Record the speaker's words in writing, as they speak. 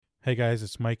Hey guys,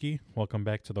 it's Mikey. Welcome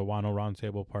back to the Wano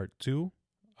Roundtable Part 2.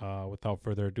 Without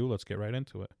further ado, let's get right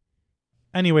into it.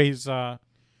 Anyways,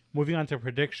 moving on to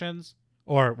predictions,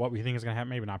 or what we think is going to happen.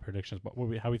 Maybe not predictions, but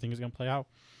how we think is going to play out.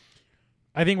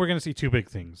 I think we're going to see two big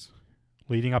things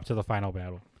leading up to the final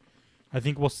battle. I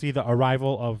think we'll see the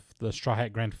arrival of the Straw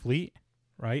Hat Grand Fleet,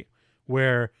 right?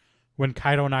 Where when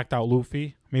Kaido knocked out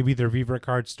Luffy, maybe their Viver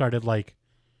cards started like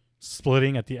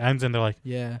splitting at the ends, and they're like,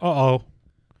 Yeah. uh-oh,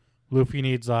 Luffy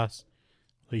needs us.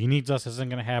 He needs us. This isn't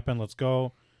going to happen. Let's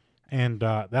go. And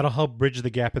that'll help bridge the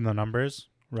gap in the numbers,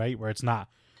 right? Where it's not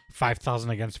 5,000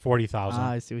 against 40,000.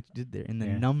 I see what you did there. In the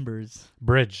numbers.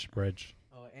 Bridge.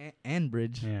 Oh, and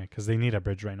bridge. Yeah, because they need a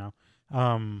bridge right now.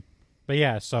 But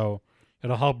yeah, so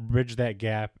it'll help bridge that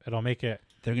gap. It'll make it.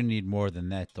 They're gonna need more than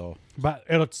that, though. But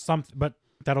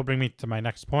that'll bring me to my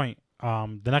next point.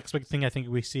 The next big thing I think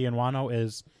we see in Wano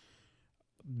is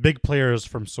big players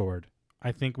from Sword.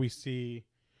 I think we see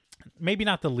maybe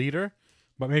not the leader,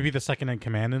 but maybe the second in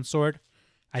command in Sword.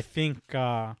 I think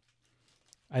when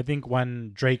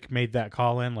Drake made that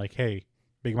call in, like, hey,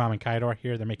 Big Mom and Kaido are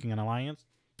here, they're making an alliance.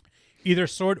 Either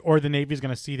Sword or the Navy is going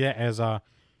to see that as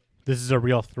this is a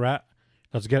real threat.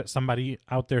 Let's get somebody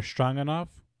out there strong enough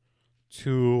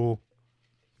to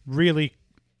really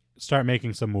start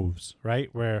making some moves, right?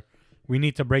 Where we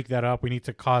need to break that up. We need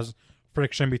to cause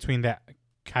friction between that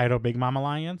Kaido Big Mom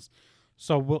alliance.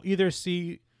 So we'll either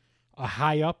see a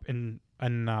high up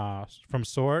from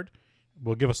Sword,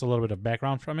 will give us a little bit of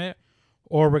background from it,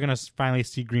 or we're gonna finally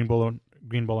see Green Bull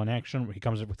in action where he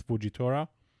comes up with Fujitora,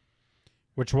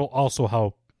 which will also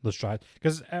help the Straw Hat.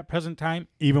 Because at present time,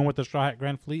 even with the Straw Hat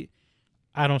Grand Fleet,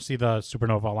 I don't see the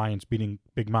Supernova Alliance beating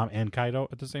Big Mom and Kaido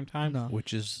at the same time. No.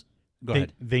 Which is go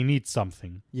ahead. They need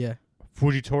something. Yeah.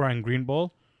 Fujitora and Green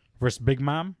Bull versus Big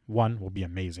Mom, one will be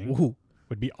amazing. Ooh.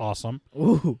 Would be awesome.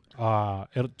 Ooh.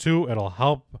 It'll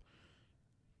help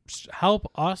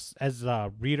us as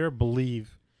a reader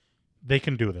believe they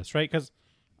can do this, right? Because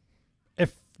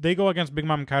if they go against Big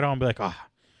Mom and Kaido and be like,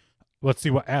 let's see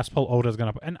what asshole Oda's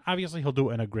gonna put, and obviously he'll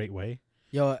do it in a great way.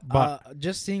 Yo, But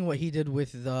just seeing what he did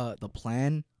with the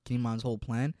plan, Kinemon's whole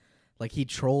plan, like he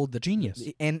trolled the genius.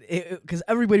 And because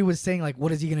everybody was saying like,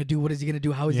 what is he gonna do? What is he gonna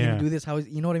do? How is he gonna do this? How is,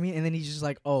 you know what I mean? And then he's just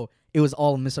like, oh, it was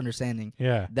all a misunderstanding.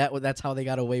 Yeah, That's how they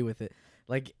got away with it.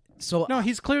 Like, so no,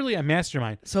 he's clearly a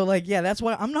mastermind. So like, yeah, that's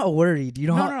why I'm not worried. You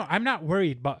know? No, I'm not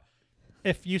worried. But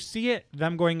if you see it,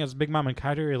 them going as Big Mom and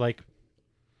Kaido, you're like,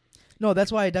 no,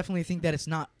 that's why I definitely think that it's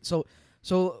not. So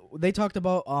they talked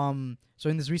about So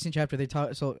in this recent chapter they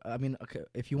talk. So I mean, okay,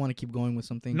 if you want to keep going with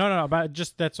something. No, but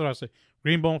just that's what I was saying.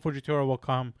 Green Bull and Fujitora will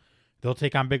come. They'll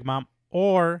take on Big Mom,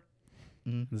 or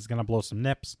this is gonna blow some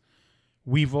nips.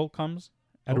 Weevil comes.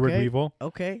 Edward Weevil.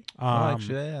 Okay.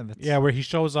 Actually, yeah, where he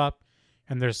shows up,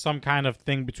 and there's some kind of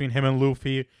thing between him and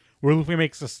Luffy, where Luffy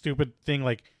makes a stupid thing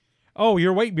like, "Oh,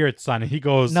 you're Whitebeard's son," and he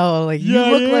goes, "No, like yeah,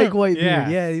 you look yeah. like Whitebeard." Yeah,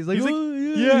 yeah. He's like, "Oh,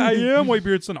 yeah, I am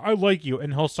Whitebeard's son. I like you,"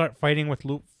 and he'll start fighting with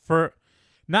Luffy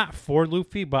not for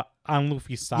Luffy, but on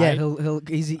Luffy's side. Yeah,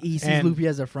 he sees Luffy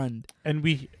as a friend, and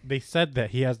they said that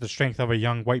he has the strength of a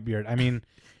young Whitebeard. I mean,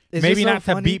 it's maybe not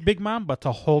so to beat Big Mom, but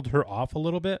to hold her off a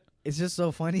little bit. It's just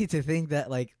so funny to think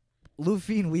that like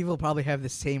Luffy and Weevil probably have the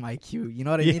same IQ. You know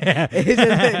what I mean?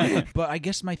 Yeah. But I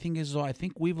guess my thing is, though, I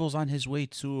think Weevil's on his way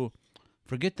to.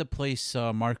 Forget the place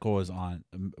Marco's at.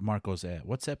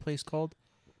 What's that place called?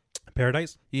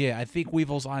 Paradise? Yeah, I think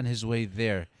Weevil's on his way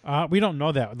there. We don't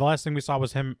know that. The last thing we saw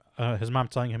was him, his mom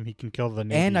telling him he can kill the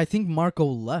Navy. And I think Marco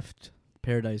left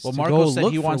Paradise. Well, to Marco go said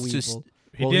look he for wants Weevil. to.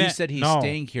 He said he's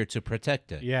staying here to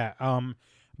protect it. Yeah.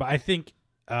 But I think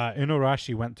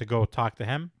Inuarashi went to go talk to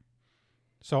him.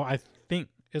 So I think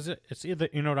it's either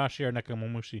Inuarashi or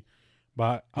Nekomamushi.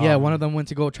 But yeah, one of them went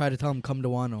to go try to tell him come to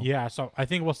Wano. Yeah, so I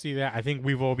think we'll see that. I think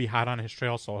Weevil will be hot on his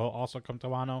trail, so he'll also come to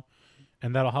Wano,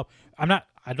 and that'll help. I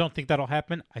don't think that'll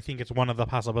happen. I think it's one of the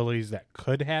possibilities that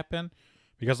could happen,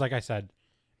 because like I said,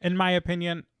 in my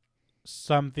opinion,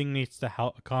 something needs to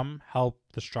help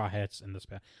the Straw Hats in this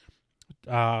battle.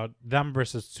 Them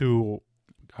versus two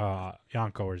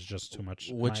Yonko is just too much.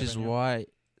 Which is why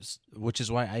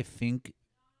I think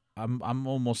I'm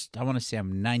almost, I want to say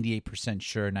I'm 98%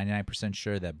 sure, 99%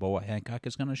 sure that Boa Hancock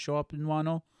is going to show up in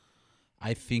Wano.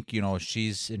 I think,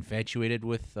 she's infatuated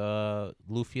with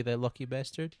Luffy, that lucky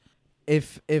bastard.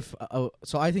 So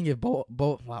I think if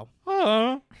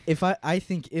I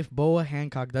think if Boa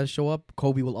Hancock does show up,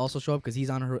 Kobe will also show up because he's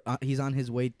on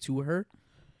his way to her.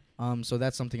 So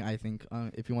that's something I think.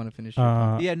 If you want to finish,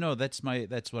 yeah, no, that's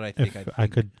what I think. I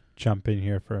could jump in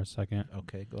here for a second.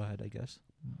 Okay, go ahead. I guess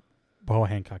Boa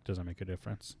Hancock doesn't make a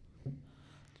difference.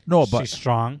 No, but she's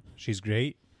strong. She's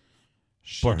great.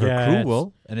 But her crew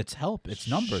will, and it's help. It's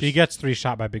numbers. She gets 3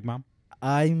 shot by Big Mom.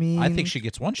 I mean, I think she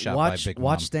gets 1 shot by Big Mom.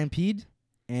 Watch Stampede,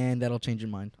 and that'll change your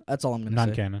mind. That's all I'm going to say.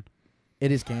 Non-canon.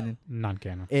 It is canon.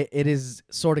 Non-canon. It is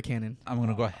sort of canon. I'm going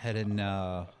to go ahead and...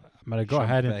 I'm going to go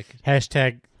ahead and back.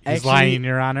 #he's lying,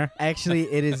 Your Honor.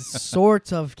 Actually, it is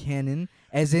sort of canon,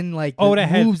 as in like the Oda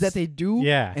moves that they do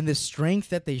Yeah. and the strength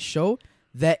that they show.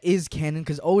 That is canon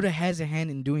because Oda has a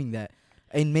hand in doing that,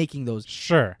 in making those.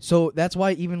 Sure. So that's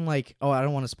why even like, I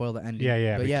don't want to spoil the ending.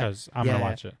 Yeah, but because I'm going to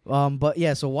watch it. But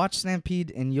yeah, so watch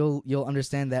Stampede and you'll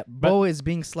understand that Bo is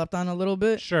being slept on a little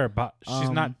bit. Sure, but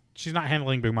she's not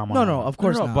handling Big Mom. No, of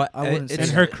course not. But I wouldn't and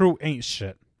say her that. crew ain't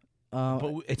shit.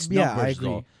 But it's yeah, numbers, I agree.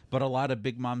 though. But a lot of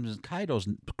Big Mom's and Kaido's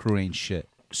crew ain't shit.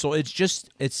 So it's just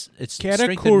it's strength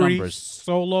in Katakuri numbers.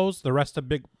 solos the rest of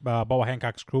Big Boa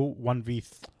Hancock's crew 1v.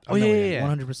 Oh yeah,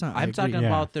 100%. I'm talking Yeah.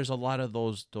 about there's a lot of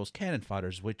those cannon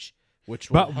fighters which will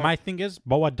But help. my thing is,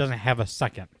 Boa doesn't have a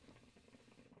second.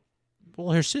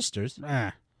 Well, her sisters.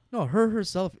 No, her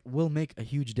herself will make a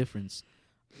huge difference,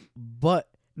 but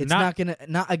it's not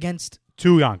against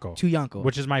Two Yonko. two Yonko.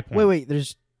 Which is my point. Wait,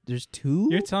 there's two.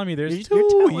 You're telling me there's You're two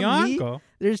telling me? Yonko?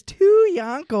 There's two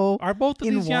Yonko. Are both of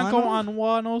In these Yonko Wano? on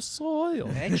Wano soil?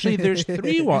 Actually, there's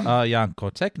 3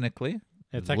 Yonko technically.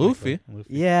 It's Luffy.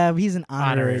 Yeah, he's an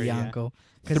honorary Honorary, yeah. Yonko.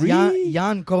 Because 3?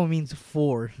 Yonko means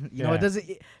 4. You know, Yeah. it doesn't.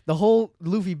 The whole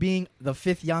Luffy being the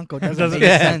 5th Yonko doesn't Doesn't-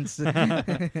 make sense.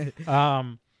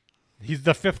 He's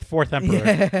the 5th, 4th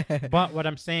emperor. Yeah. But what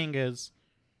I'm saying is,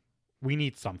 we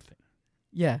need something.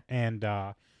 Yeah. And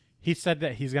he said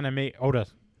that he's gonna make Oda.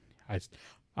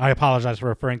 I apologize for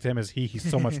referring to him as he. He's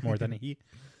so much more than a he.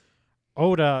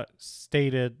 Oda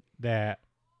stated that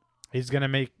he's gonna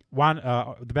make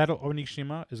the Battle of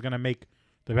Onishima is gonna make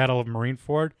the Battle of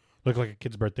Marineford look like a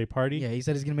kid's birthday party. Yeah, he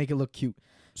said he's gonna make it look cute.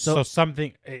 So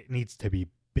something it needs to be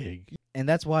big. And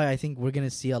that's why I think we're gonna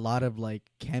see a lot of like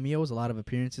cameos, a lot of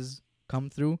appearances come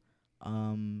through.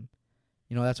 You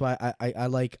know, that's why I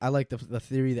like the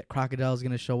theory that Crocodile's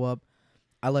gonna show up.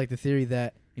 I like the theory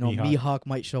that Mihawk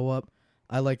might show up.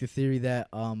 I like the theory that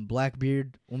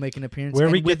Blackbeard will make an appearance. Where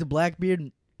and we with get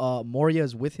Blackbeard, Moria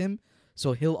is with him,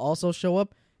 so he'll also show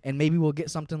up. And maybe we'll get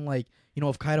something like,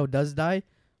 if Kaido does die,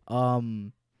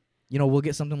 we'll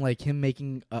get something like him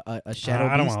making a shadow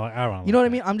beast. I don't want. You know what I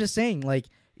mean? I'm just saying, like,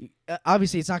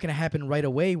 obviously it's not going to happen right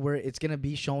away. Where it's going to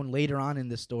be shown later on in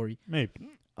the story.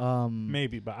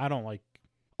 Maybe, but I don't like.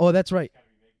 Oh, that's right.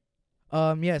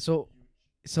 Yeah.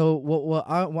 So what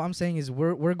I'm saying is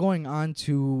we're going on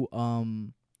to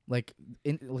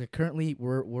currently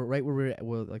we're right where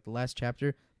we're like the last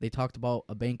chapter. They talked about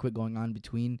a banquet going on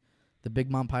between the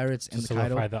Big Mom Pirates and the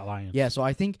Kaido. The alliance. Yeah. So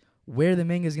I think where the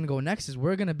manga is going to go next is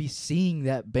we're going to be seeing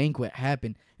that banquet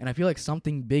happen. And I feel like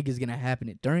something big is going to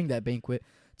happen during that banquet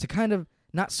to kind of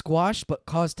not squash, but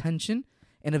cause tension.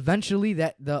 And eventually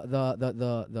that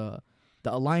the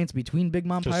alliance between Big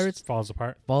Mom Just Pirates falls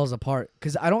apart.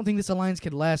 Because I don't think this alliance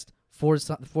could last for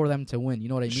them to win. You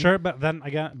know what I mean? Sure, but then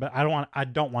again, I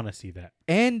don't want to see that.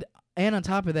 And on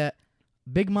top of that,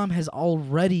 Big Mom has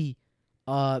already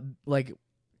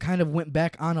kind of went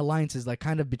back on alliances, like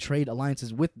kind of betrayed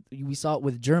alliances we saw it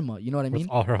with Germa, you know what I mean?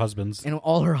 With all her husbands. And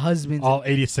all her husbands. All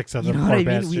 86 of them, you know poor what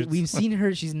I mean? bastards. We've seen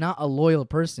her, she's not a loyal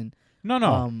person.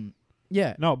 No.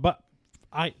 Yeah. No, but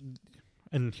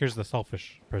and here's the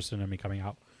selfish person in me coming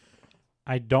out.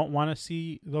 I don't want to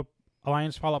see the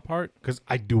alliance fall apart because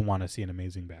I do want to see an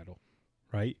amazing battle,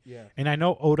 right? Yeah. And I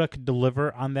know Oda could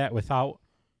deliver on that without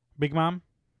Big Mom,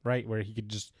 right? Where he could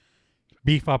just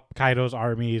beef up Kaido's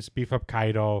armies, beef up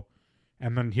Kaido,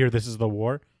 and then here this is the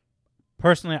war.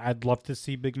 Personally, I'd love to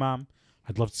see Big Mom.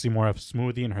 I'd love to see more of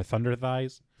Smoothie and her Thunder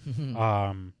Thighs.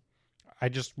 I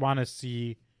just want to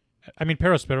see. I mean,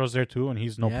 Perospiro's there too, and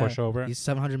he's no pushover. He's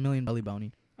 700 million belly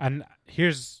bounty. And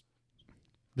this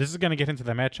is gonna get into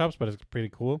the matchups, but it's pretty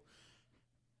cool.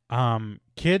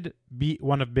 Kid beat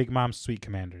one of Big Mom's sweet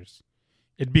commanders.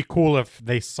 It'd be cool if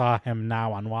they saw him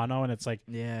now on Wano, and it's like,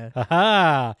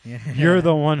 haha, you're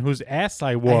the one whose ass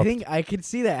I whooped. I think I could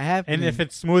see that happening. And if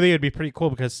it's Smoothie, it'd be pretty cool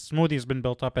because Smoothie's been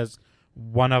built up as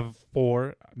one of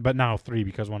 4, but now 3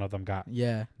 because one of them got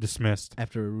dismissed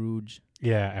after a Rouge.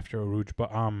 Yeah, after a Rouge.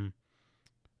 But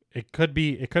it could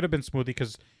have been Smoothie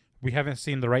because we haven't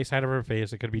seen the right side of her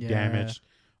face. It could be damaged.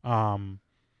 And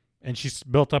she's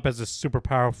built up as a super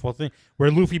powerful thing. Where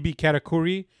Luffy beat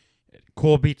Katakuri,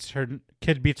 Kid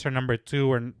beats her number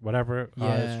 2 or whatever.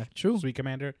 True. Sweet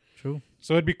Commander. True.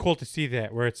 So it'd be cool to see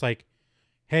that where it's like,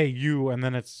 hey, you, and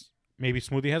then it's maybe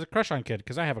Smoothie has a crush on Kid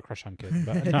because I have a crush on Kid.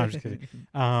 But no, I'm just kidding.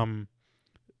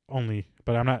 only,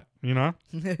 but I'm not. You know.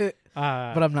 but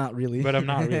I'm not really. But I'm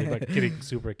not really. Like kidding,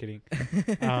 super kidding.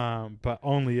 But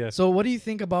only if. So what do you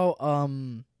think about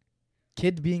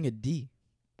Kid being a D?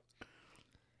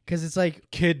 Because it's like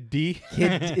Kid D.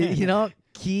 Kid, you know,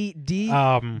 Key D.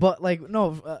 But like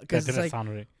no, because it's like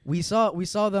right. we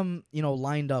saw them, you know,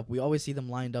 lined up. We always see them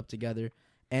lined up together,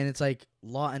 and it's like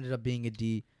Law ended up being a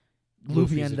D,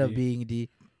 Luffy ended up being a D.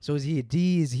 So is he a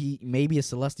D? Is he maybe a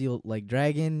celestial like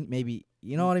dragon? Maybe,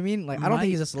 you know what I mean? Like I don't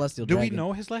think he's a celestial dragon. Do we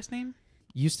know his last name?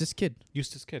 Eustace Kid.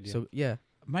 Eustace Kid. Yeah. So yeah,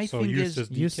 My So thing Eustace is,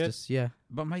 D. Eustace. Yeah.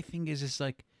 but my thing is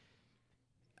like,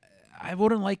 I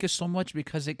wouldn't like it so much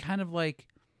because it kind of like,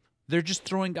 they're just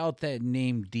throwing out that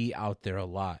name D out there a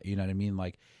lot. You know what I mean?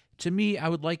 Like, to me, I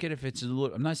would like it if it's a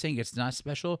little. I'm not saying it's not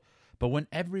special, but when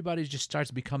everybody just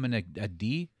starts becoming a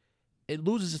D, it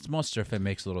loses its muster if it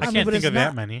makes a little I sense. can't but think it's of not,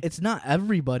 that many. It's not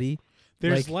everybody.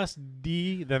 There's like- less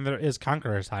D than there is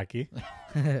Conqueror's Hockey.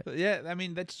 Yeah, I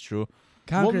mean, that's true.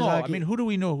 Conqueror's well, no, Hockey- I mean, who do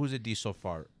we know who's a D so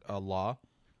far? Law.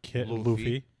 Kid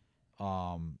Luffy.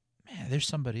 Luffy. Man, there's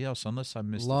somebody else, unless I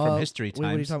missed Law, from history wait, what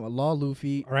are you times. talking about? Law,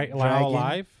 Luffy, Right, Dragon. Law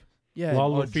alive. Yeah. Law,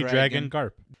 Oh, Luffy, Dragon.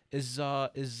 Garp. Is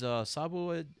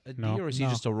Sabo a D, No. or is he No.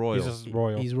 just a royal? He's just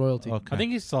royal. He's royalty. Okay. I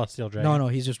think he's Celestial Dragon. No,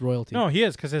 he's just royalty. No, he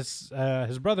is because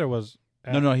his brother was.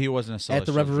 no, he wasn't a At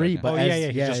celestial the Reverie, dragon. but Oh as-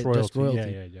 he's yeah, just just royalty.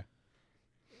 royalty. Yeah.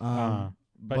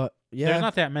 But, but yeah, There's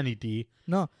not that many D.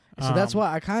 no. So that's Um,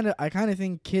 why I kind of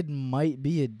think Kid might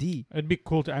be a D. It'd be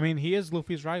cool to. I mean, he is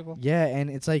Luffy's rival. Yeah, and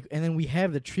it's like, and then we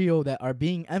have the trio that are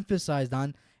being emphasized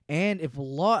on. And if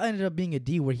Law ended up being a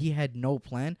D where he had no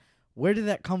plan, where did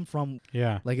that come from?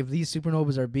 Yeah. Like if these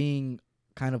supernovas are being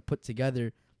kind of put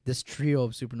together, this trio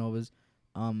of supernovas,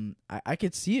 I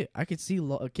could see it. I could see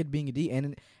a Kid being a D,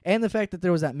 and the fact that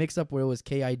there was that mix up where it was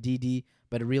KIDD,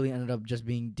 but it really ended up just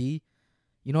being D.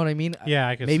 You know what I mean? Yeah,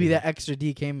 I could. Maybe see that extra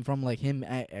D came from like him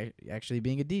actually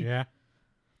being a D. Yeah.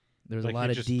 There's Like a lot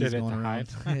he of just D's did it going to around.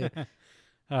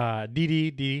 hide.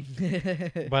 D.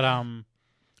 But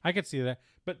I could see that.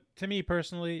 But to me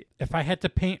personally, if I had to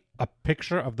paint a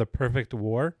picture of the perfect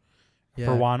war Yeah.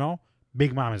 for Wano,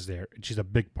 Big Mom is there. She's a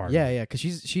big part. Yeah, of it. yeah, because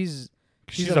she's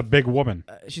She's a big woman.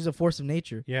 she's a force of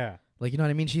nature. Yeah. Like, you know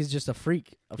what I mean? She's just a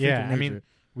freak. A freak Yeah. of I nature. mean,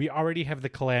 we already have the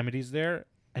calamities there,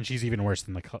 and she's even worse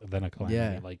than than a calamity.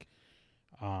 Yeah. Like,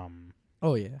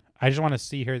 oh yeah. I just want to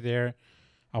see her there.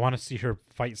 I want to see her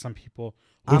fight some people.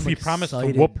 I'm Luffy promised to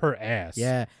excited. whoop her ass.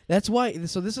 Yeah, that's why.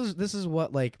 So this is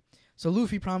what like. So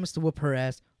Luffy promised to whoop her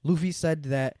ass. Luffy said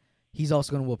that he's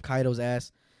also gonna whoop Kaido's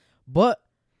ass, but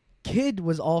Kid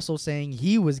was also saying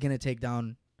he was gonna take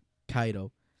down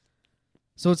Kaido.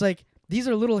 So it's like these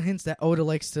are little hints that Oda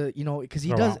likes to, you know, because he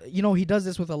Throw does, out. you know, he does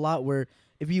this with a lot. Where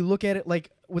if you look at it,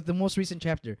 like with the most recent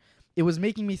chapter, it was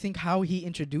making me think how he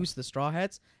introduced the Straw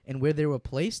Hats and where they were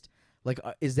placed. Like,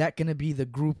 is that gonna be the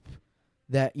group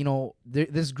that, you know,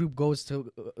 this group goes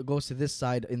to this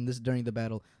side in this during the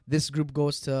battle. This group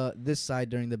goes to this side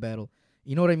during the battle.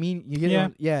 You know what I mean? You get Yeah.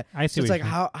 it? Yeah. I see. So it's what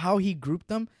like how he grouped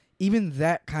them. Even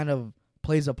that kind of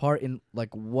plays a part in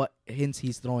like what hints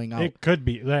he's throwing out. it could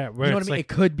be that. Where You know what I it's mean? like It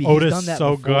could be. Oda's He's done that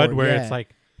so before. good. Where Yeah. it's like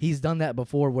He's done that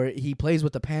before, where he plays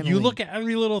with the panel. you look at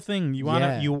every little thing. You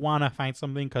wanna Yeah. find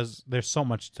something because there's so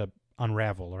much to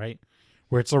unravel, right?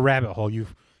 Where it's a rabbit hole. You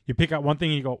pick out one thing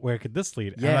and you go, where could this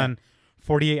lead? Yeah. And then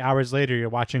 48 hours later, you're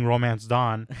watching Romance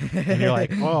Dawn, and you're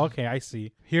like, oh, okay, I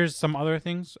see. Here's some other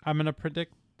things I'm gonna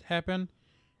predict happen.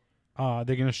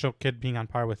 They're gonna show Kid being on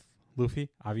par with Luffy,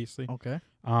 obviously. Okay.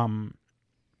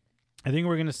 I think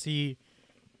we're gonna see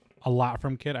a lot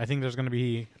from Kid. I think there's gonna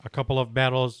be a couple of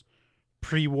battles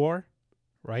pre-war,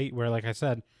 right? Where, like I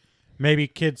said, maybe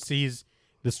Kid sees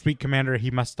the Sweet Commander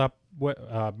he messed up with.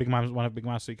 Big Mom's one of Big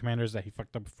Mom's Sweet Commanders that he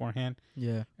fucked up beforehand,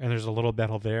 Yeah. and there's a little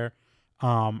battle there.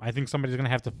 I think somebody's gonna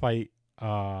have to fight.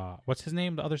 What's his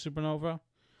name? The other supernova,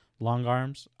 Long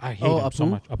Arms. I hate him so Apu?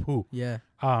 much. Apu. Yeah.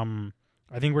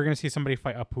 I think we're gonna see somebody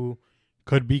fight Apu.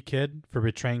 Could be Kid for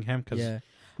betraying him because Yeah.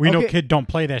 we know Okay. Kid don't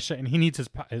play that shit, and he needs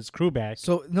his crew back.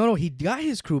 So no, he got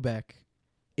his crew back.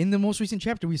 In the most recent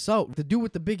chapter, we saw the dude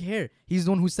with the big hair. He's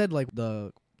the one who said like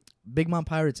the Big Mom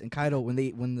Pirates and Kaido when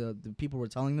the people were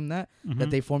telling them that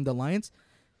they formed the alliance.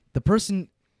 The person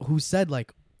who said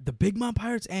like the Big Mom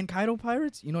Pirates and Kaido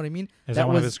Pirates, you know what I mean? Is that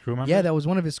one of his crew members? Yeah, that was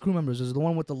one of his crew members. It was the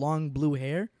one with the long blue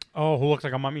hair. Oh, who looks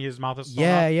like a mummy? His mouth is sewn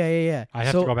Yeah, up? yeah. I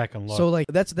have to go back and look. So like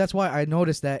that's why I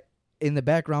noticed that in the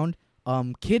background,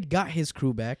 Kid got his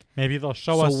crew back. Maybe they'll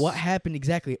show us. So what happened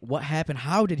exactly? What happened?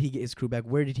 How did he get his crew back?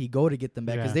 Where did he go to get them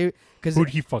back? Yeah. Because Who'd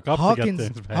he fuck up to get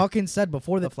things back? Hawkins said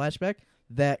before the flashback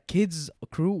that Kid's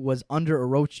crew was under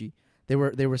Orochi. They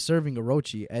were serving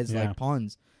Orochi as like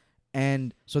pawns,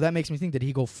 and so that makes me think, did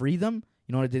he go free them?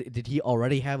 You know, did he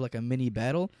already have like a mini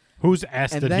battle? Whose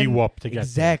ass And did he then- whoop to get there?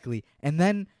 Exactly. And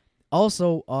then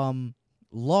also,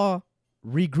 Law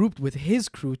regrouped with his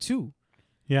crew too.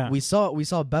 Yeah. We saw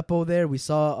Beppo there. We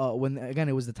saw when again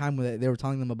it was the time when they were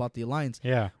telling them about the alliance.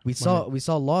 Yeah. We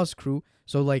saw Law's crew.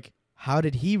 So like, how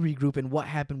did he regroup and what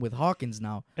happened with Hawkins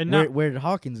now? And Where did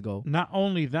Hawkins go? Not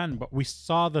only then, but we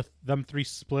saw them three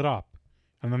split up,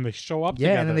 and then they show up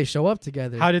together. Yeah, and then they show up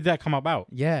together. How did that come about?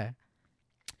 Yeah.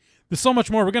 There's so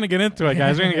much more. We're gonna get into it,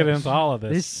 guys. We're gonna get into all of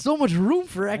There's this. so much room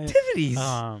for activities.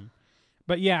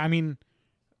 But yeah, I mean,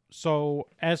 so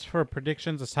as for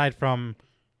predictions, aside from,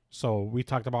 so we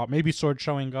talked about maybe Sword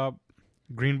showing up,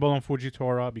 Green Bull and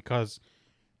Fujitora, because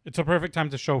it's a perfect time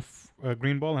to show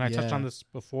Green Bull, and I touched Yeah. on this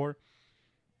before.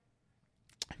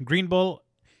 Green Bull,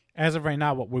 as of right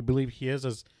now, what we believe he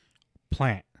is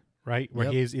plant, right? Where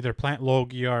Yep. he is either plant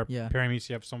Logia or Yeah.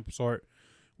 Paramecia of some sort,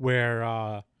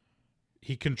 where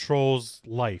he controls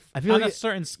life. I feel on like a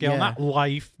certain scale, yeah. not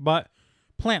life, but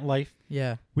plant life.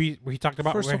 yeah. We talked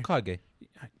about First where, Hokage.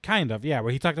 kind of, yeah,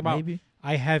 where he talked about Maybe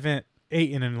I haven't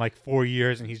eaten in like 4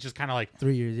 years, and he's just kind of like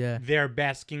 3 years. Yeah. there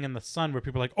basking in the sun, where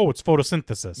people are like, oh, it's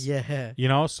photosynthesis. Yeah. You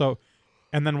know, so,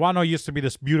 and then Wano used to be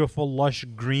this beautiful, lush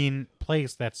green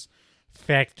place that's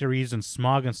factories and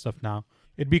smog and stuff now.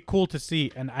 It'd be cool to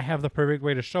see, and I have the perfect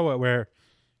way to show it, where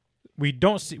we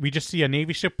just see a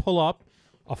Navy ship pull up,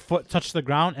 a foot touch the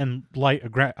ground, and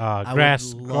light grass. I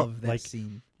would love that like,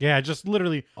 scene. yeah, just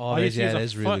literally. Oh, all you that- see yeah, is a that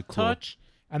is really foot cool. touch,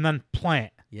 and then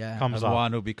plant Yeah. comes And up.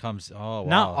 Wano becomes wow,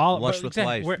 Not all, lush but with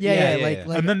exactly, life. where- Yeah, yeah,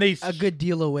 like and then they a good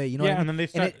deal away. You know. yeah, what I and mean? then they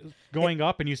start going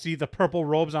up, and you see the purple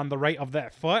robes on the right of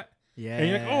that foot. Yeah. And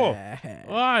you're like,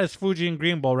 oh, it's Fuji and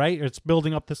Green Bull, right? It's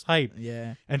building up this hype.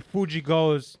 Yeah. And Fuji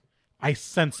goes, I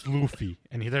sense Luffy.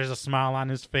 And there's a smile on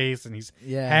his face, and he's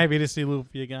Yeah. happy to see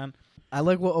Luffy again. I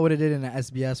like what Oda did in the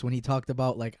SBS when he talked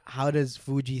about like how does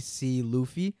Fuji see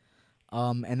Luffy,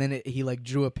 and then he like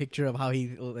drew a picture of how he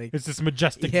like. It's this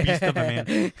majestic beast of a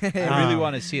man. I really Um,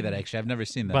 want to see that. Actually, I've never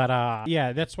seen that. But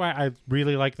yeah, that's why I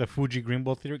really like the Fuji Green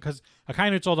Bull theory, because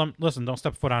Akainu told him, listen, don't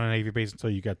step foot on a Navy base until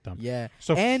you get them. Yeah.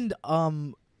 So And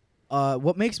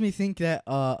what makes me think that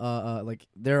like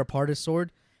they're a part of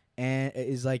Sword, and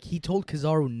is like he told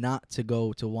Kizaru not to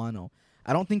go to Wano.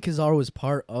 I don't think Kizaru was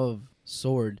part of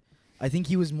Sword. I think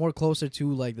he was more closer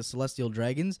to like the Celestial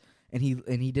Dragons, and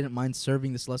he didn't mind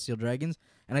serving the Celestial Dragons.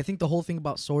 And I think the whole thing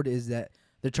about Sword is that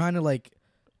they're trying to like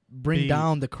bring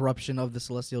down the corruption of the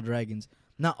Celestial Dragons.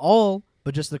 Not all,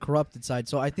 but just the corrupted side.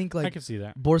 So I think I like can see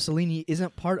that. Borsellini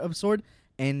isn't part of Sword,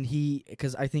 and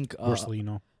because I think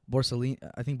Borsellino.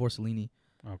 Borsellini.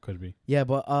 Oh, could be. Yeah,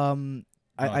 but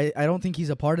I don't think he's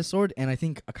a part of Sword, and I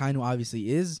think Akainu obviously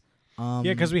is. Yeah,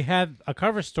 because we had a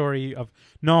cover story of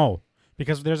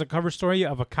because there's a cover story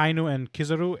of Akainu and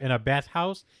Kizaru in a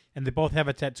bathhouse, and they both have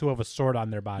a tattoo of a sword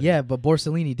on their body. Yeah, but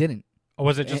Borsellini didn't. Or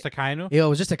was it just Akainu? Yeah, it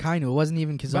was just Akainu. It wasn't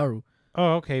even Kizaru.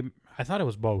 Oh, okay. I thought it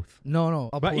was both. No.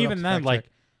 I'll But pull it up even to then, fact like,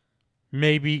 check.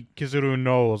 maybe Kizaru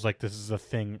knows, like, this is a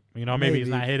thing. You know, maybe it's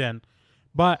Maybe. not hidden.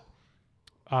 But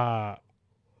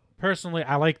personally,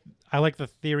 I like the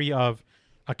theory of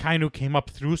Akainu came up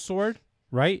through Sword,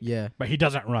 right? Yeah. But he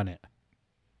doesn't run it.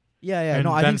 Yeah. And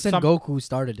No, I then think Sengoku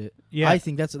started it. Yeah. I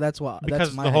think that's what Because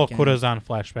that's my the whole headcanon. Kurazan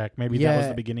flashback. Maybe that was Yeah.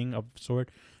 the beginning of Sword.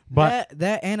 But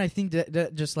that and I think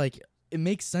that just like it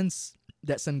makes sense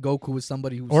that Sengoku was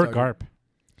somebody who or started. Garp.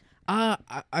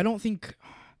 I don't think.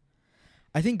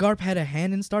 I think Garp had a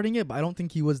hand in starting it, but I don't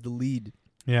think he was the lead.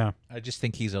 Yeah. I just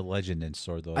think he's a legend in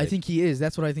Sword, though. I think he is.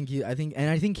 That's what I think. I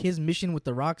think his mission with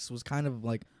the rocks was kind of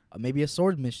like maybe a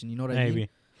sword mission. You know what I mean? Maybe.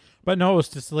 But no, it was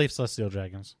to slay Celestial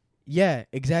Dragons. Yeah,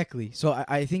 exactly. So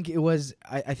I think it was.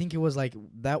 I think it was like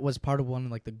that was part of one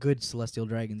of like the good celestial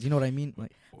dragons. You know what I mean?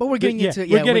 Like, but we're getting into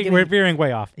We're veering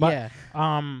way off. But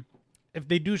yeah. if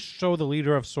they do show the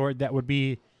leader of Sword, that would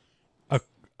be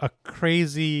a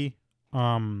crazy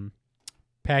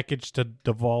package to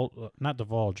not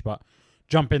divulge, but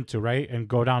jump into, right? And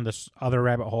go down this other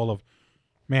rabbit hole of,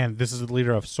 man, this is the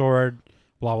leader of Sword,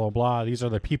 blah, blah, blah. These are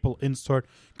the people in Sword.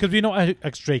 Because we know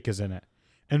X Drake is in it.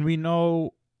 And we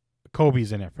know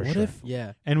Kobe's in it for sure.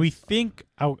 Yeah. And we think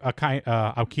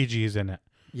Aokiji is in it.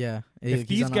 Yeah. If He's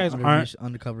these on guys an aren't-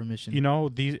 undercover mission. You know,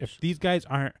 if these guys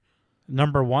aren't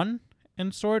number one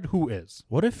in Sword, who is?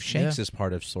 What if Shanks is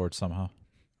part of Sword somehow?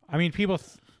 I mean,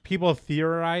 people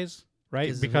theorize,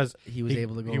 right? Because he was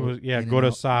able to go. He was, in and go to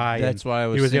out. Sai. That's why I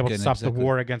was. He was able to thinking stop exactly. the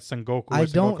war against Sengoku. I where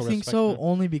don't Sengoku think so. respected him.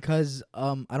 Only because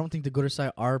I don't think the Gurusai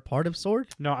are part of Sword.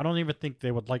 No, I don't even think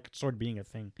they would like Sword being a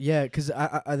thing. Yeah, because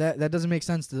that doesn't make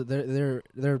sense. They're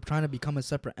trying to become a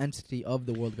separate entity of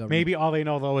the world government. Maybe all they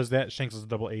know though is that Shanks is a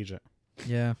double agent.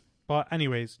 Yeah. But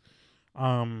anyways,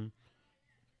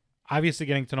 Obviously,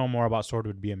 getting to know more about Sword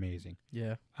would be amazing.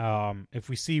 Yeah. If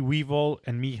we see Weevil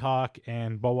and Mihawk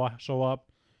and Boa show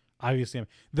up, obviously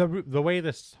the way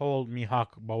this whole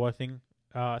Mihawk Boa thing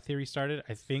theory started,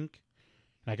 I think,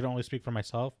 and I can only speak for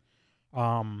myself.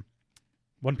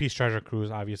 One Piece Treasure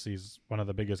Cruise obviously is one of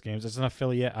the biggest games. It's an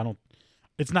affiliate.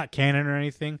 It's not canon or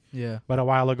anything. Yeah. But a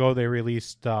while ago they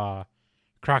released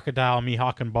Crocodile,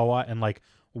 Mihawk, and Boa in like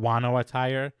Wano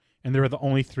attire, and they were the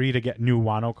only 3 to get new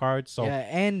Wano cards. So yeah,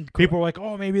 and people were like,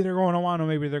 "Oh, maybe they're going to Wano.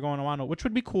 Maybe they're going to Wano," which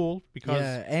would be cool because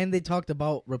and they talked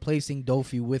about replacing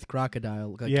Dofi with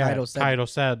Crocodile. Like Kaido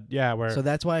said, where so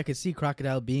that's why I could see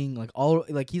Crocodile being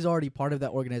he's already part of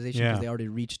that organization because they already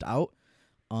reached out.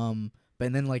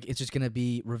 But then like it's just gonna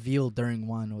be revealed during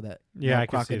Wano that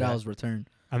Crocodile's return,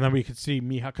 and then we could see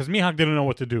Mihawk because Mihawk didn't know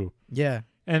what to do. Yeah,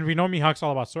 and we know Mihawk's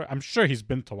all about sword. I'm sure he's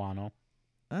been to Wano.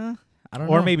 I don't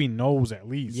know, or maybe knows at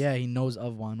least. Yeah, he knows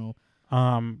of Wano.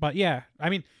 But yeah, I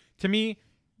mean, to me,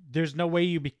 there's no way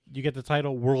you get the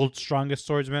title World's Strongest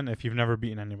Swordsman if you've never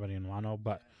beaten anybody in Wano.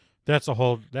 But that's a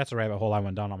rabbit hole I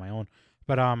went down on my own.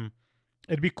 But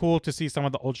it'd be cool to see some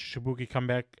of the old Shibuki come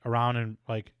back around and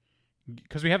like,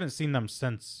 because we haven't seen them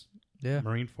since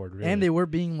Marineford, really. And they were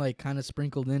being like kind of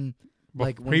sprinkled in,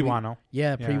 like pre-Wano.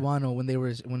 Pre-Wano when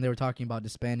they were talking about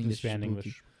disbanding the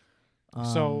Shibuki.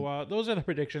 So those are the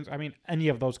predictions. I mean, any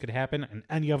of those could happen, and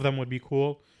any of them would be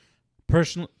cool.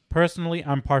 Personally,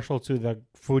 I'm partial to the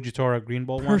Fujitora Green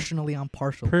Bull one. Personally, I'm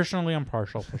partial. For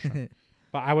sure.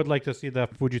 But I would like to see the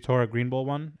Fujitora Green Bull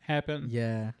one happen.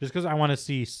 Yeah. Just because I want to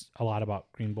see a lot about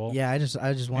Green Bull. Yeah, I just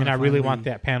want. And I really want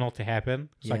that panel to happen,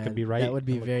 so I could be right. That would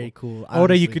be very cool.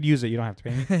 Oda, you could use it. You don't have to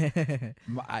pay me.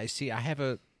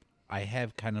 I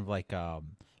have kind of like a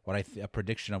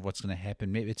prediction of what's going to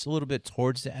happen. Maybe it's a little bit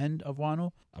towards the end of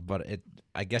Wano, but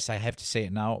I guess I have to say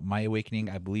it now. My awakening,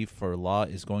 I believe, for Law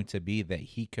is going to be that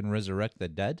he can resurrect the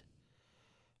dead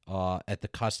at the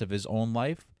cost of his own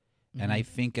life. Mm-hmm. And I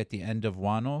think at the end of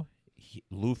Wano,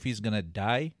 Luffy's going to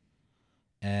die.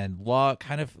 And Law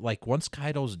kind of, like, once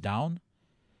Kaido's down,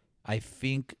 I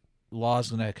think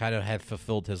Law's going to kind of have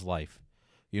fulfilled his life.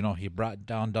 You know, he brought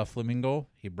down Doflamingo.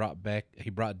 He brought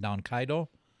down Kaido.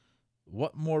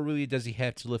 What more really does he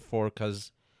have to live for?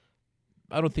 Because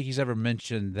I don't think he's ever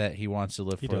mentioned that he wants to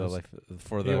live He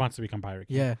wants to become Pirate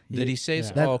King. Yeah. Did he say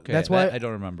so? Okay. That's why I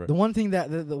don't remember. The one thing that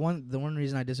the one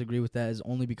reason I disagree with that is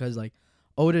only because like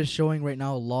Oda is showing right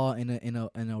now Law in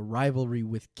a rivalry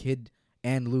with Kid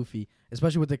and Luffy,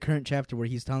 especially with the current chapter where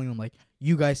he's telling them like,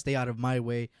 you guys stay out of my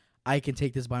way. I can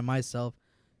take this by myself.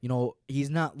 You know, he's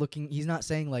not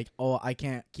saying like, oh, I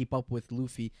can't keep up with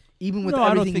Luffy. Even with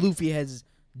everything Luffy has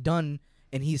done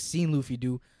and he's seen Luffy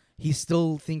do, he's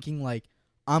still thinking like,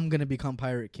 I'm gonna become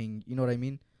Pirate King. You know what I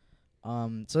mean?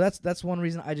 So that's one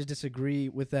reason I just disagree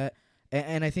with that.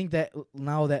 And I think that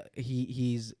now that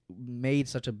he's made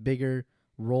such a bigger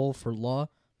role for Law,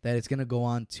 that it's gonna go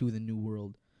on to the New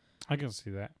World. I can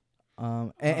see that.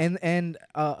 And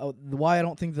why I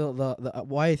don't think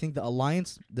why I think the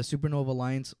alliance, the Supernova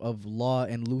alliance of Law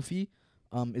and Luffy,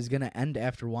 is gonna end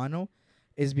after Wano,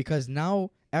 is because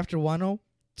now after Wano,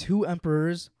 2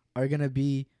 emperors are gonna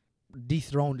be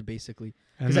dethroned basically.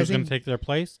 And who's gonna take their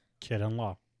place? Kid and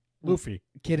Law. Luffy.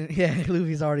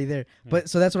 Luffy's already there. Yeah. But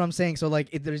so that's what I'm saying. So like,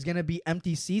 if there's gonna be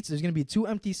empty seats. There's gonna be 2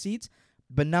 empty seats,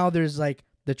 but now there's like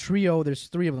the trio. There's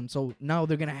 3 of them. So now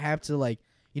they're gonna have to like,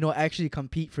 you know, actually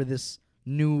compete for this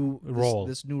new role.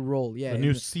 This new role, yeah. The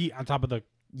new seat on top of the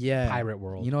pirate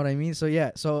world. You know what I mean? So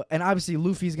yeah. So and obviously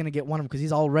Luffy's gonna get one of them because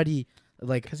he's already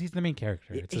like because he's the main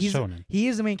character. It's a shonen. He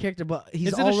is the main character, but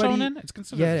he's already. Is it a shonen? It's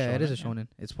considered. Yeah, a shonen. It is a shonen.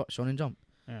 Yeah. It's Shonen Jump.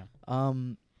 Yeah.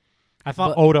 I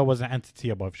thought Oda was an entity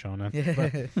above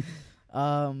shonen.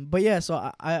 But yeah.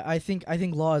 So I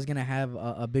think Law is gonna have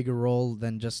a bigger role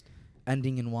than just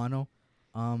ending in Wano.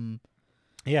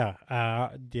 Yeah.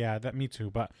 That me too.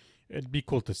 But it'd be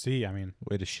cool to see. I mean,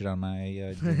 way to shit on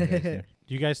my. Do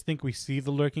you guys think we see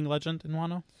the lurking legend in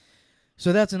Wano?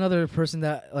 So that's another person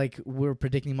that like we're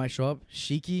predicting might show up.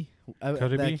 Shiki.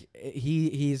 Could it be?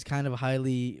 He's kind of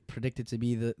highly predicted to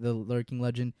be the lurking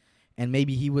legend, and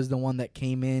maybe he was the one that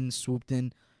came in, swooped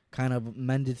in, kind of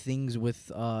mended things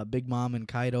with Big Mom and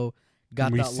Kaido.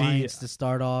 Got that alliance to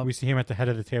start off. We see him at the head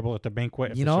of the table at the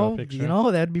banquet. You know,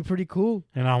 that'd be pretty cool.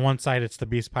 And on one side it's the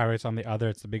Beast Pirates, on the other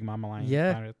it's the Big Mom Alliance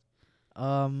Pirates.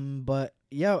 But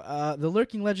yeah, the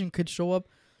lurking legend could show up,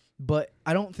 but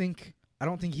I don't think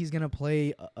he's gonna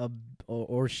play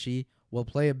or she will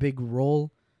play a big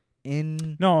role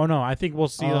in No. I think we'll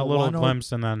see a little Wano-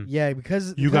 glimpse, and then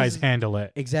because you guys handle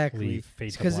it. exactly Leave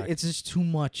Fade to because Black. it's just too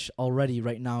much already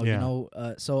right now. Yeah. You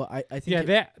know, so I think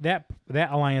Yeah,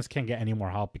 that alliance can't get any more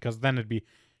help because then it'd be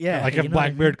like you if know what I mean?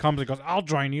 Blackbeard comes and goes, "I'll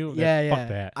join you." Fuck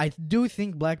that. I do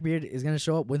think Blackbeard is gonna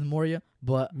show up with Moria,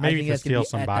 but I Maybe think to that's gonna steal be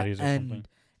some at bodies the or end, something.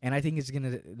 and I think it's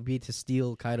gonna be to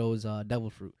steal Kaido's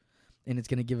devil fruit, and it's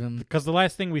gonna give him Because the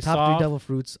last thing we top saw, 3 devil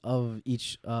fruits of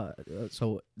each.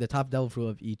 So the top devil fruit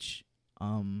of each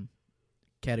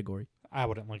category. I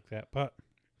wouldn't like that, but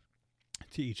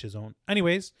to each his own.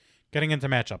 Anyways, getting into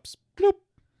matchups. Bloop.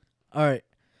 All right.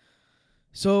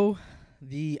 So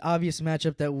the obvious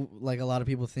matchup that like a lot of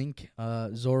people think,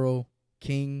 Zoro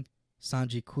King,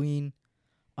 Sanji Queen,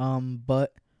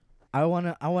 but I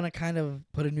wanna kind of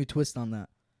put a new twist on that.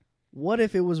 What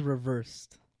if it was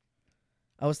reversed?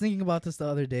 I was thinking about this the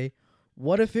other day.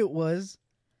 What if it was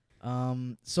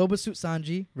Soba Suit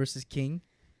Sanji versus King,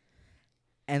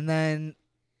 and then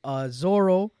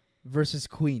Zoro versus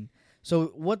Queen?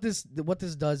 So what this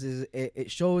does is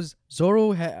it shows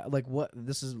Zoro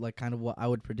this is like kind of what I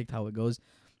would predict how it goes.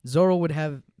 Zoro would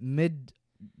have mid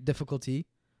difficulty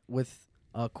with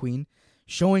Queen,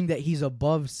 showing that he's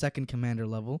above second commander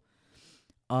level,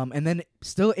 and then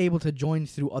still able to join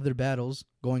through other battles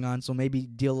going on. So maybe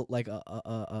deal like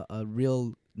a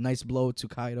real nice blow to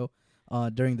Kaido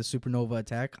during the supernova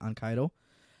attack on Kaido,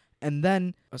 and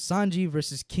then Sanji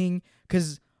versus King.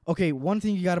 Because okay, one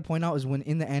thing you got to point out is when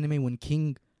in the anime when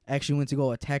King actually went to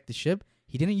go attack the ship,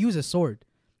 he didn't use a sword.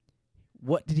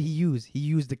 What did he use? He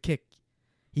used a kick.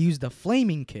 He used a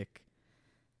flaming kick.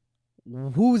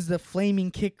 Who's the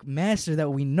flaming kick master that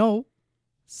we know?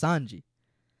 Sanji.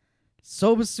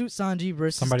 Soba Suit Sanji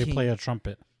versus Somebody King. play a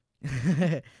trumpet.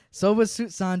 Soba Suit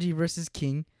Sanji versus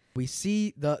King. We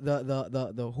see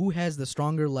the who has the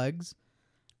stronger legs.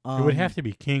 It would have to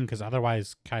be King because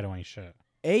otherwise Kaido ain't shit.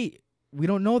 We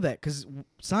don't know that because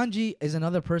Sanji is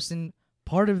another person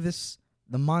part of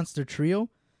the monster trio.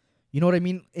 You know what I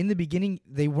mean? In the beginning,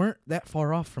 they weren't that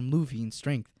far off from Luffy in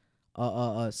strength.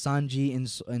 Sanji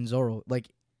and Zoro, like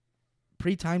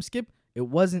pre-time skip, it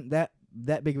wasn't that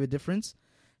big of a difference,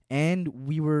 and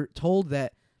we were told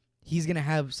that he's gonna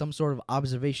have some sort of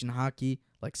observation haki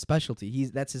like specialty.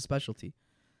 That's his specialty.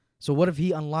 So what if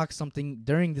he unlocks something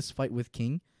during this fight with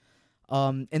King?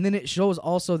 And then it shows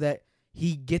also that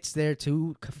he gets there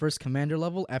to first commander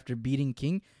level after beating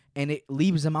King, and it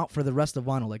leaves him out for the rest of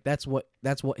Wano. Like that's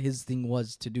what his thing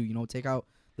was to do. You know, take out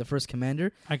the first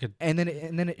commander. And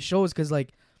then it shows because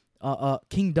like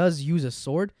King does use a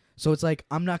sword, so it's like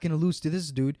I'm not gonna lose to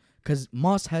this dude because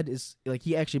Mosshead is like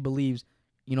he actually believes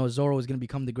Zoro is gonna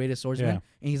become the greatest swordsman,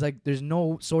 and he's like there's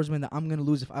no swordsman that I'm gonna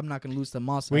lose if I'm not gonna lose to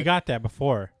Mosshead. We got that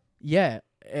before. Yeah,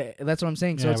 that's what I'm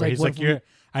saying. So Yeah, it's where like, he's like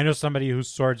I know somebody whose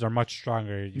swords are much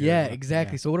stronger. Yeah,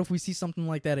 exactly. So what if we see something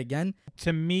like that again?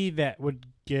 To me, that would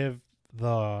give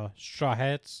the Straw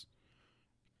Hats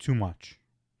too much.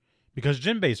 Because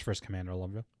Jinbei's first commander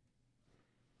level.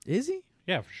 Is he?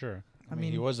 Yeah, for sure. I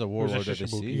mean, he was a warlord of the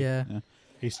sea. Yeah.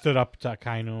 He stood up to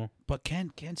Akainu. But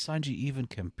can Sanji even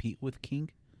compete with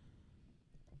King?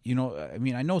 You know, I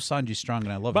mean, I know Sanji's strong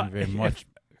and I love him very much.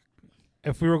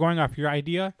 If we were going off your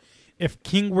idea, if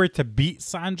King were to beat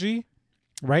Sanji,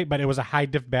 right, but it was a high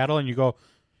diff battle and you go,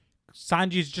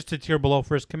 Sanji's just a tier below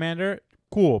first commander,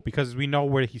 cool, because we know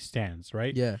where he stands,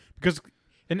 right? Yeah. Because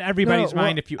in everybody's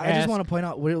mind, if you I ask... just want to point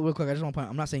out, real quick,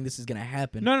 I'm not saying this is going to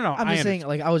happen. No. I'm just saying,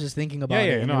 like, I was just thinking about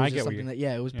it. And I it was get just what something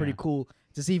that, it was pretty cool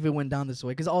to see if it went down this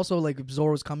way. Because also, like, if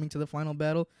Zoro's coming to the final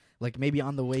battle, like, maybe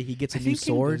on the way he gets a new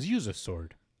sword. King does use a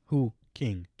sword. Who?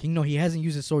 King, no, he hasn't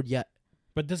used a sword yet.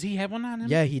 But does he have one on him?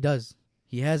 Yeah, he does.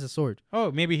 He has a sword.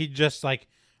 Oh, maybe he just, like,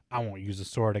 I won't use a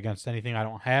sword against anything I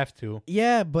don't have to.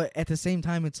 Yeah, but at the same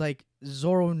time, it's like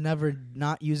Zoro never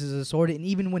not uses a sword. And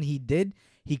even when he did,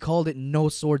 he called it no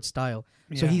sword style.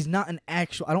 Yeah. So he's not an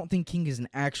actual... I don't think King is an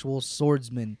actual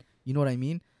swordsman. You know what I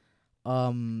mean?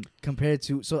 Compared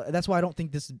to... So that's why I don't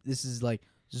think this is like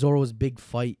Zoro's big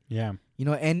fight. Yeah. You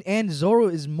know, and Zoro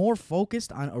is more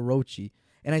focused on Orochi.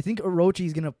 And I think Orochi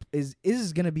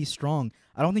is gonna be strong.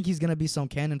 I don't think he's gonna be some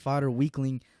cannon fodder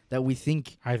weakling that we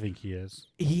think. I think he is.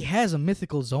 He has a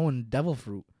mythical zone devil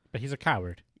fruit. But he's a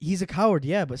coward. He's a coward,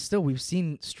 yeah, but still we've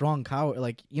seen strong coward.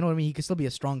 Like, you know what I mean? He could still be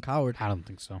a strong coward. I don't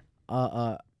think so.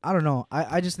 I don't know.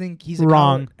 I just think he's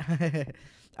wrong. Coward.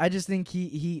 I just think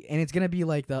he and it's gonna be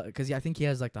like because I think he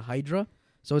has like the Hydra,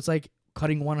 so it's like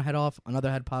cutting one head off,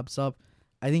 another head pops up.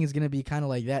 I think it's gonna be kind of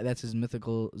like that. That's his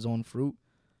mythical zone fruit.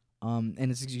 And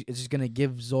it's just gonna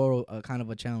give Zoro a kind of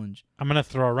a challenge. I'm gonna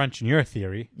throw a wrench in your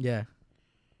theory. Yeah.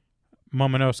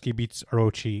 Momonosuke beats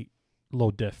Orochi low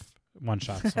diff one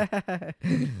shots. So.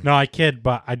 No, I kid,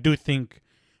 but I do think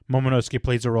Momonosuke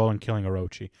plays a role in killing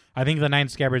Orochi. I think the 9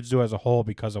 scabbards do as a whole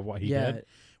because of what he did.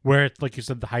 Where, it's, like you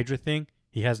said, the Hydra thing,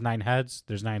 he has 9 heads.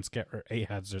 There's 8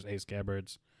 heads. There's 8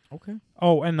 scabbards. Okay.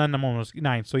 Oh, and then the Momonosuke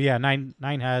 9. So yeah, 9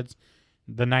 heads.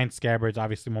 The 9 scabbards.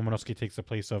 Obviously, Momonosuke takes the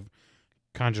place of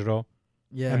Kanjuro.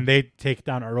 Yeah. And they take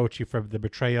down Orochi for the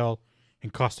betrayal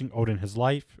and costing Odin his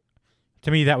life.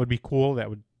 To me, that would be cool. That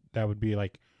would be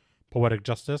like poetic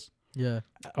justice. Yeah.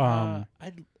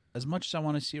 As much as I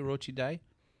want to see Orochi die,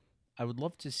 I would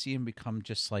love to see him become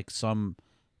just like some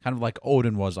kind of like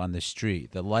Odin was on the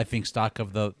street, the laughing stock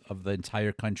of the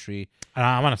entire country.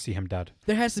 I want to see him dead.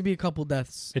 There has to be a couple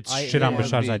deaths. It's shit on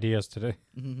Bashar's ideas today.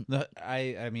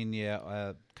 I mean,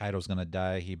 Kaido's gonna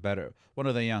die. He better one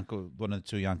of the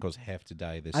two Yonkos have to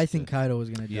die. I think Kaido is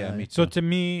gonna die. Yeah, me too. So to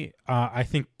me, I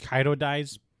think Kaido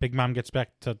dies. Big Mom gets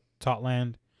back to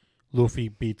Totland. Luffy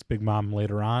beats Big Mom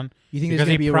later on. You think there's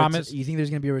gonna be you think there's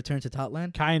gonna be a return to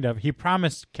Totland? Kind of. He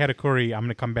promised Katakuri, "I'm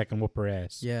gonna come back and whoop her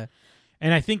ass." Yeah.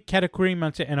 And I think Katakuri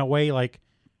meant it in a way like,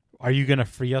 "Are you gonna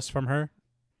free us from her?"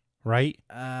 Right?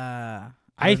 I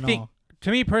think, to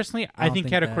me personally, I think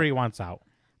Katakuri wants out.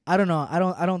 I don't know.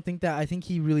 I don't think that. I think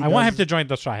he really. I want him to join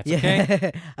the Straw Hats. Yeah.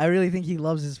 Okay. I really think he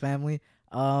loves his family.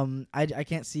 I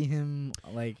can't see him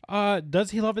like.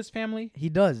 Does he love his family? He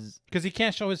does, because he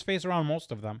can't show his face around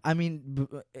most of them. I mean,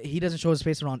 he doesn't show his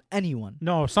face around anyone.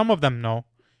 No, some of them no.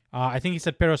 I think he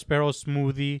said Pero Spero,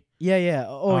 Smoothie. Yeah.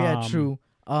 Oh yeah, true.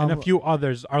 And a few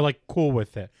others are like cool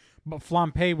with it, but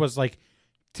Flampe was like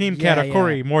Team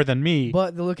Katakuri more than me.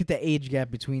 But look at the age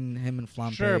gap between him and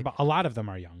Flampe. Sure, but a lot of them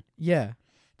are young. Yeah.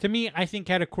 To me, I think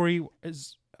Katakuri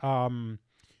is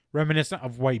reminiscent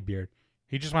of Whitebeard.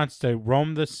 He just wants to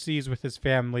roam the seas with his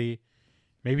family.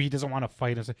 Maybe he doesn't want to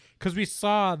fight. Because we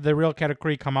saw the real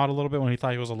Katakuri come out a little bit when he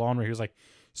thought he was alone, where he was like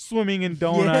swimming in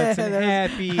donuts and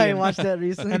happy. I watched that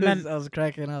recently. And then, I was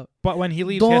cracking up. But when he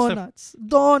leaves, donuts.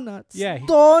 Yeah,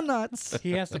 donuts.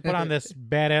 He has to put on this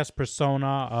badass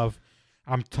persona of,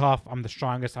 I'm tough, I'm the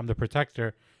strongest, I'm the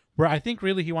protector. Where I think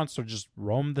really he wants to just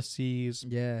roam the seas,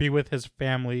 be with his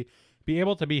family, be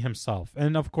able to be himself,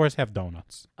 and of course have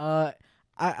donuts.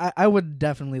 I would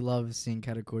definitely love seeing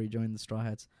Katakuri join the Straw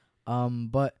Hats.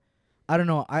 But I don't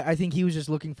know. I think he was just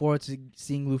looking forward to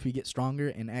seeing Luffy get stronger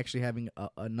and actually having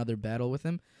another battle with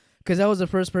him. Because that was the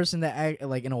first person that,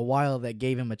 like, in a while that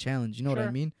gave him a challenge. You know what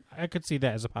I mean? I could see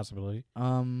that as a possibility.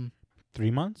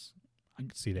 3 months? I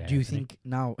could see that. Do you think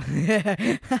now...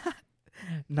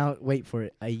 Now, wait for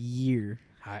it. A year.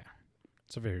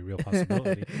 It's a very real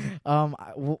possibility.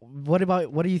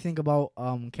 What do you think about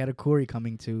Katakuri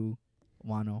coming to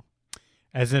Wano?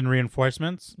 As in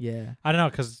reinforcements? Yeah. I don't know,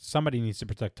 because somebody needs to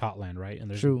protect Totland, right? And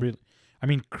there's True.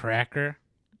 Cracker.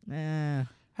 Eh.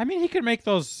 I mean, he could make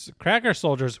those Cracker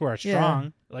soldiers who are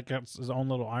strong, like it's his own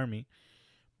little army.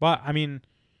 But, I mean,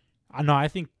 no, I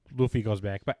think Luffy goes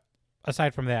back. But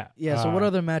aside from that. Yeah, so what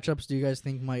other matchups do you guys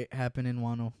think might happen in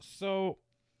Wano? So,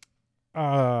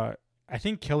 I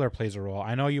think Killer plays a role.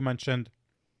 I know you mentioned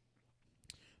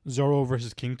Zoro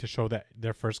versus King to show that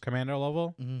their first commander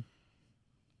level. Mm-hmm.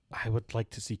 I would like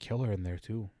to see Killer in there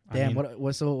too. Damn,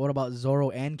 what about Zoro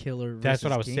and Killer versus That's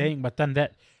what I was King? saying, but then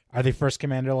are they first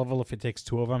commander level if it takes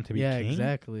 2 of them to be King? Yeah,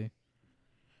 exactly.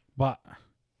 But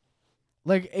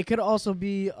like it could also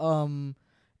be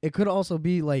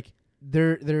like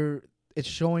they're it's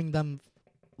showing them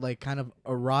like kind of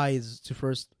a rise to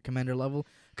first commander level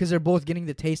because they're both getting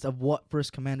the taste of what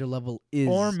first commander level is.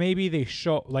 Or maybe they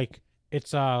show like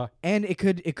it's and it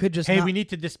could just we need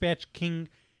to dispatch King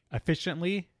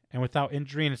efficiently and without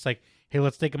injury, and it's like, hey,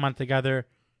 let's take them on together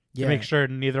to make sure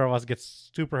neither of us gets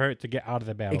super hurt to get out of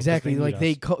the battle. Exactly, like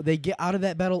they get out of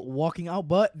that battle walking out,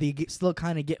 but they still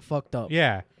kind of get fucked up.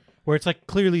 Yeah, where it's like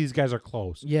clearly these guys are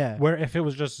close. Yeah, where if it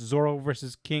was just Zoro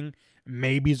versus King,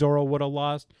 maybe Zoro would have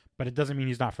lost, but it doesn't mean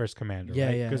he's not first commander. Yeah,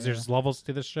 right? yeah, because there's levels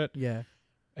to this shit. Yeah,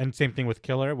 and same thing with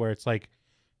Killer, where it's like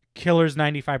Killer's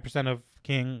 95% of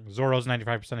King, Zoro's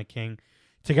 95% of King.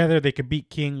 Together they could beat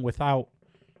King without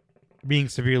being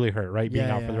severely hurt, right? Being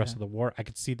out for the rest of the war. I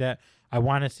could see that. I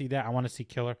want to see that. I want to see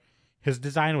Killer. His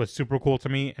design was super cool to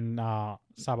me in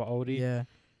Sabaody. Yeah.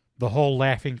 The whole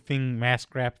laughing thing,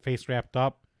 mask wrapped, face wrapped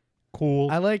up.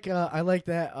 Cool. I like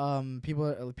that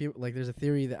people like there's a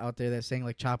theory out there that's saying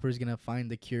like Chopper is going to find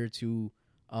the cure to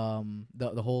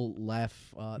the whole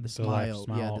laugh the smile.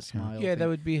 Yeah, the smile. Yeah, that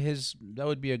would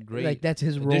be a great like that's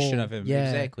his addition role. of him. Yeah.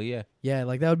 Exactly, yeah. Yeah,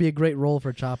 like that would be a great role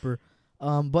for Chopper.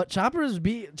 But Chopper's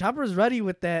ready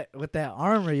with that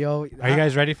armor, yo. Are you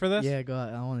guys ready for this? Yeah, go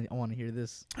ahead. I want to hear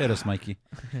this. Hit us, Mikey.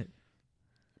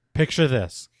 Picture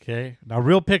this, okay? Now,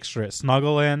 real picture it.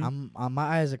 Snuggle in. My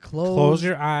eyes are closed. Close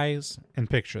your eyes and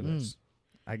picture this.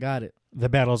 I got it. The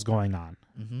battle's going on.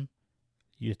 Mm-hmm.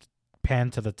 You pan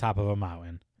to the top of a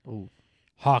mountain. Ooh.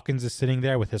 Hawkins is sitting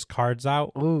there with his cards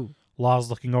out. Ooh. Law's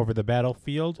looking over the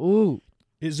battlefield. Ooh.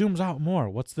 It zooms out more.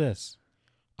 What's this?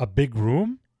 A big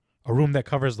room? A room that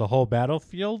covers the whole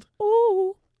battlefield?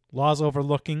 Ooh. Law's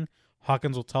overlooking.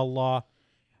 Hawkins will tell Law.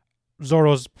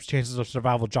 Zoro's chances of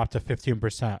survival drop to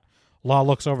 15%. Law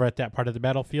looks over at that part of the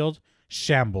battlefield.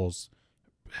 Shambles.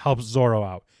 Helps Zoro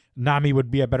out. Nami would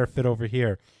be a better fit over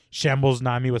here. Shambles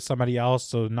Nami with somebody else,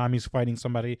 so Nami's fighting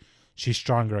somebody she's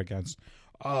stronger against.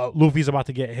 Luffy's about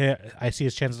to get hit. I see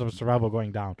his chances of survival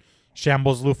going down.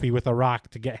 Shambles Luffy with a rock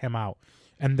to get him out.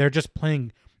 And they're just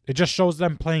playing. It just shows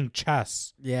them playing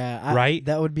chess. Yeah, right?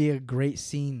 That would be a great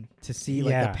scene to see,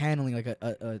 like Yeah. the paneling,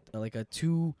 like a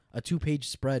 2-page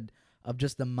spread of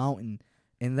just the mountain,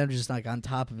 and then just like on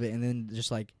top of it, and then just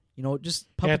like just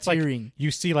Yeah, it's like puppeteering. you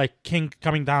see like King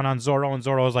coming down on Zoro, and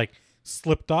Zoro is like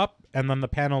slipped up, and then the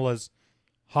panel is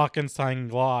Hawkins telling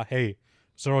Law, "Hey,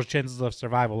 Zoro's chances of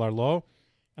survival are low,"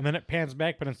 and then it pans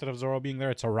back, but instead of Zoro being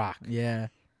there, it's a rock Yeah.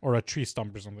 or a tree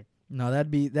stump or something. No,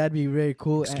 that'd be very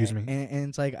cool. Excuse me. And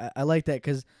it's like I like that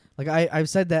because like I've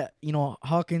said that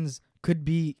Hawkins could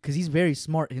be, because he's very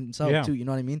smart himself Yeah. too. You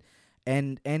know what I mean?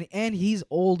 And he's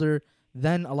older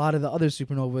than a lot of the other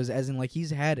supernovas, as in like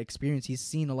he's had experience. He's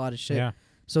seen a lot of shit. Yeah.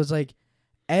 So it's like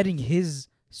adding his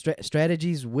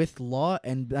strategies with Law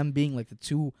and them being like the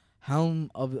two helm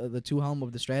of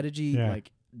the strategy like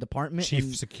department, Chief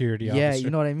and, security yeah, officer. you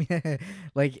know what I mean.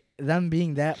 Like them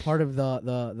being that part of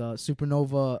the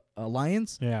supernova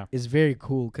alliance Yeah. is very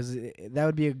cool, because that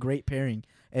would be a great pairing.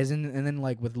 And then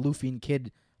like with Luffy and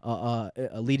Kid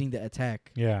leading the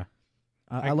attack. Yeah.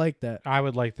 I like that. I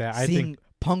would like that. I Seeing think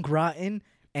Punk Rotten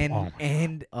and Oh my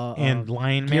and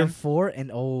Lion Gear Man, 4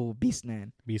 and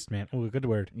Beastman. Beast Man. Oh, good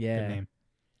word. Yeah. Good name.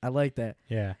 I like that.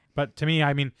 Yeah. But to me,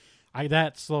 I mean,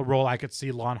 that slow roll I could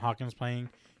see Law and Hawkins playing.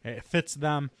 It fits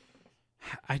them.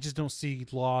 I just don't see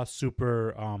Law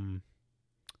super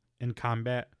in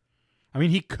combat. I mean,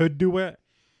 he could do it,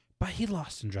 but he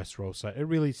lost in Dressrosa. It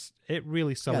really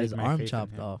Got sullied his my arm faith in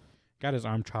chopped him. off. Got his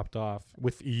arm chopped off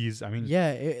with ease. I mean,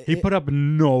 Yeah, he put up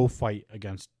no fight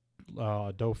against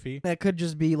Dofi. that could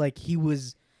just be like he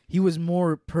was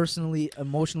more personally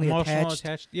emotionally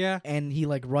attached, yeah. and he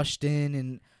like rushed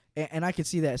in, and I could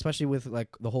see that, especially with like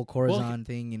the whole Corazon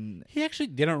thing. And He actually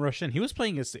didn't rush in. He was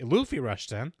playing his Luffy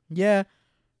rushed in. yeah,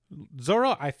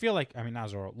 Zoro, I feel like, I mean, not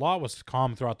Zoro. Law was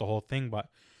calm throughout the whole thing, but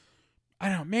I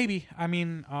don't know, maybe. I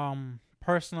mean,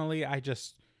 personally,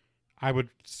 I would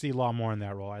see Law more in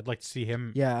that role. I'd like to see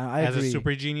him I as agree. a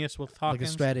super genius with Hawkins. Like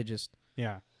a strategist.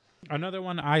 Yeah. Another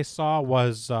one I saw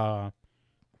was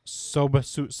Soba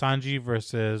Suit Sanji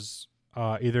versus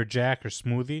either Jack or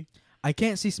Smoothie. I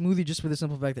can't see Smoothie just for the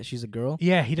simple fact that she's a girl.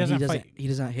 Yeah, he doesn't fight. He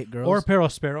doesn't hit girls. Or Pearl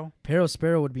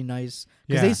Sparrow would be nice,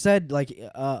 because they said like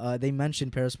they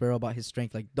mentioned Sparrow about his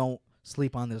strength. Like, don't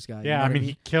sleep on this guy. Yeah, you know I what mean,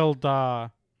 he killed.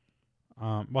 Well,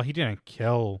 he didn't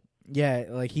kill yeah,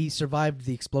 like he survived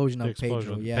the explosion the of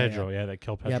explosion. Pedro. Yeah, Pedro, yeah, that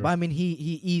killed Pedro. Yeah, but I mean, he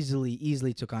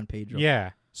easily took on Pedro. Yeah,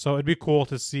 so it'd be cool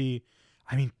to see.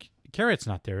 I mean, Carrot's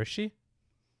not there, is she?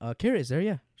 Carrot is there.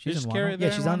 Yeah, she's Is in Wano. Carrot Yeah,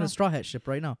 there she's in on the Wano? Straw Hat ship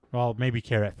right now. Well, maybe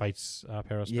Carrot fights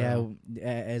Pearl Sparrow. Yeah,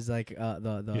 as like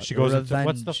the She goes into revenge,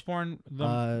 what's the foreign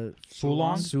Sulong?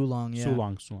 Sulong, yeah.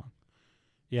 Sulong.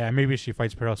 Yeah, maybe she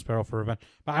fights Pearl Sparrow for revenge.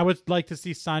 But I would like to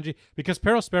see Sanji, because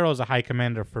Pearl Sparrow is a high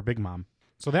commander for Big Mom,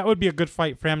 so that would be a good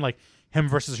fight for him, like him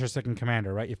versus her second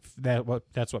commander, right? If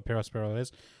that's what Pearl Sparrow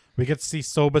is, we get to see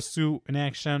Soba Suit in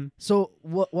action. So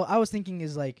what I was thinking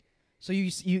is like, so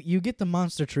you get the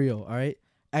monster trio, all right?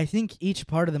 I think each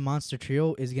part of the monster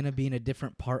trio is gonna be in a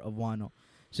different part of Wano.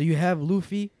 So you have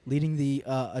Luffy leading the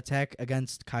attack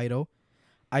against Kaido.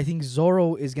 I think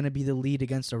Zoro is gonna be the lead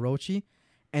against Orochi,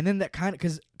 and then that kind of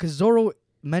because Zoro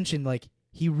mentioned like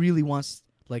he really wants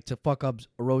like to fuck up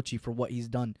Orochi for what he's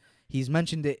done. He's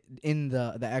mentioned it in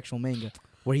the actual manga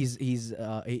where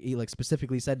he like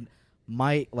specifically said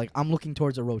I'm looking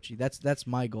towards Orochi. That's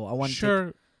my goal. I want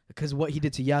because what he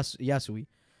did to Yasui.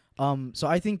 So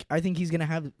I think he's gonna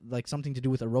have like something to do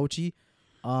with Orochi.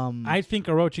 I think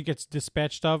Orochi gets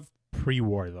dispatched of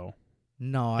pre-war though.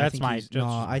 No, That's I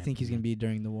my think he's gonna be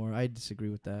during the war. I disagree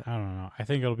with that. I don't know. I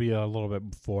think it'll be a little bit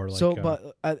before. Like, So,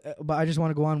 but I just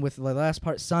want to go on with the last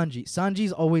part.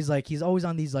 Sanji's always like he's always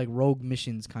on these like rogue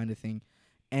missions kind of thing,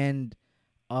 and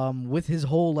with his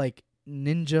whole like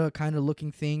ninja kind of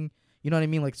looking thing, you know what I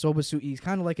mean? Like Soba Suit, he's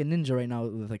kind of like a ninja right now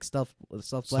with like stealth black.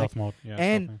 stealth mode, yeah,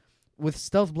 And stealth mode. with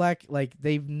Stealth Black, like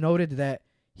they've noted that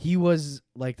he was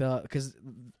like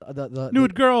the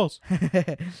Nude girls.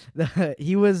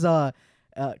 he was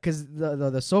because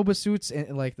the soba suits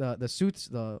and like the suits,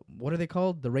 the what are they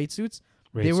called, the raid suits,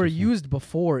 they were used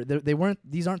before. They weren't,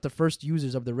 these aren't the first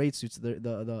users of the raid suits.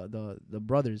 The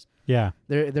brothers, Yeah.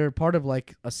 they're part of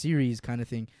like a series kind of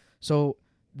thing. So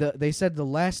they said the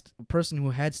last person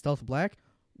who had stealth black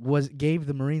gave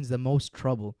the Marines the most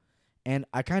trouble, and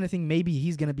I kind of think maybe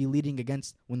he's gonna be leading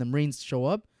against when the Marines show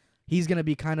up. He's gonna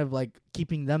be kind of like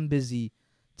keeping them busy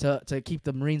to keep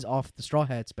the Marines off the Straw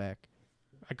Hats back.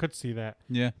 I could see that.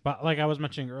 Yeah. But like I was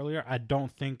mentioning earlier, I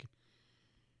don't think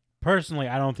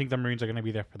the Marines are going to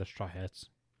be there for the Straw Hats.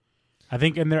 I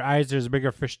think in their eyes there's a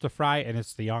bigger fish to fry, and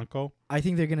it's the Yonko. I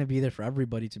think they're gonna be there for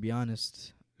everybody, to be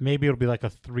honest. Maybe it'll be like a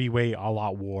 3-way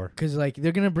all-out war. Because like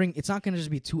they're gonna bring, it's not gonna just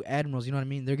be 2 admirals. You know what I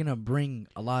mean? They're gonna bring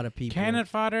a lot of people. Cannon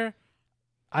fodder,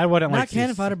 I wouldn't not like.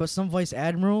 cannon fodder, but some vice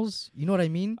admirals. You know what I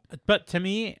mean? But to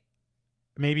me,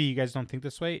 maybe you guys don't think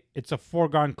this way. It's a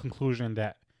foregone conclusion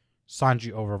that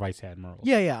Sanji over vice admirals.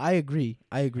 Yeah, I agree.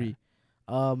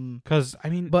 Because I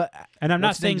mean, But and I'm not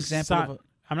What's an saying example of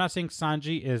I'm not saying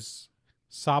Sanji is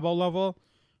Sabo level,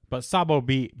 but Sabo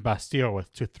beat Bastille with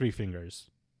 3 fingers,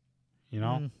 you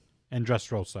know, and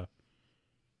Dressrosa.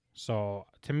 So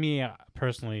to me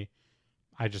personally,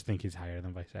 I just think he's higher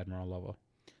than vice admiral level.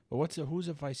 But who's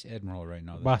a vice admiral right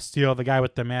now? Bastille, the guy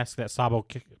with the mask that Sabo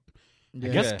I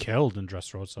guess Yeah. killed in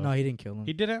Dressrosa. no, he didn't kill him.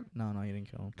 He didn't, No, he didn't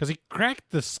kill him. because he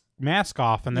cracked the mask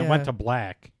off and then Yeah. went to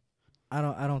black. I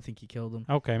don't think he killed him.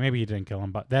 Okay, maybe he didn't kill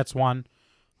him, but that's one.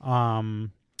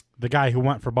 The guy who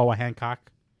went for Boa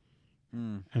Hancock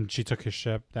and she took his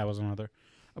ship, that was another.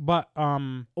 But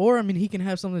Or I mean, he can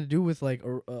have something to do with like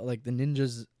the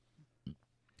ninjas.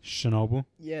 Shinobu.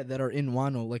 Yeah, that are in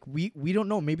Wano. Like we don't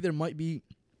know. Maybe there might be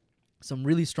some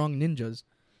really strong ninjas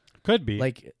Could be.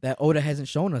 like that Oda hasn't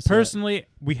shown us. Personally,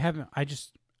 we haven't.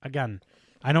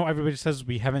 I know everybody says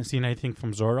we haven't seen anything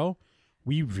from Zoro.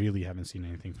 We really haven't seen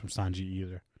anything from Sanji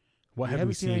either. What We have haven't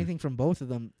we seen seen? anything from both of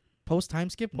them. Post time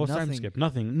skip, Post time nothing. skip,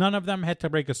 nothing. None of them had to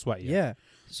break a sweat yet. Yeah,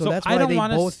 so So that's I why don't they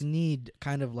wanna both need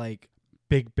kind of like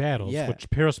Big battles, Yeah. which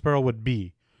Perospero would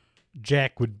be,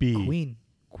 Jack would be,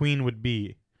 Queen. would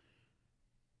be.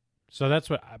 So that's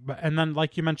what. And then,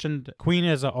 like you mentioned, Queen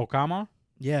is a Okama,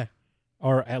 Yeah,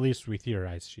 or at least we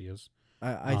theorize she is.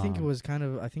 I think it was kind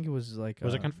of. I think it was like.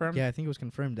 Was it confirmed? Yeah, I think it was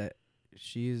confirmed that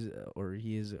she is or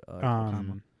he is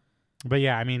Okama. But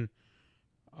yeah, I mean,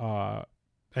 and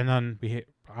then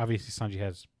obviously Sanji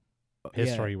has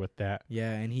history with that.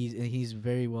 Yeah, and he's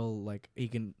very well, like he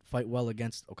can fight well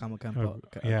against Okama Kempo.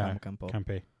 Yeah, Okama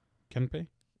Kempo. Kenpei,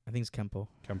 I think it's Kempo.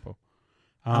 Kempo.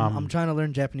 I'm trying to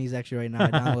learn Japanese actually right now.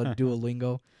 I downloaded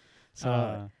Duolingo,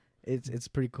 so it's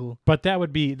pretty cool. But that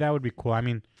would be cool. I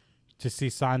mean, to see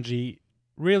Sanji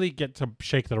really get to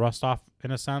shake the rust off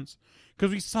in a sense,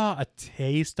 because we saw a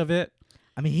taste of it.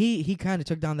 I mean, he kind of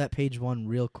took down that page 1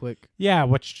 real quick. Yeah,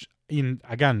 which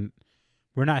again,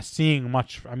 we're not seeing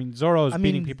much. I mean, Zoro is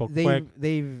beating people quick.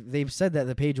 They've said that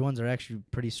the page 1s are actually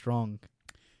pretty strong.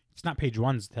 It's not page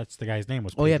 1s. That's the guy's name.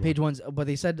 Was Oh yeah, one. page 1s. But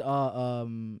they said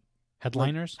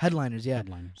Headliners. headliners. Yeah.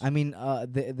 Headliners. I mean,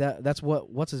 that's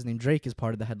what's his name. Drake is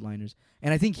part of the headliners,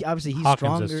 and I think obviously he's Hawkins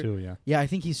stronger. is too. Yeah. Yeah, I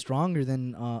think he's stronger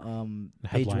than The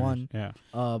page headliners, 1.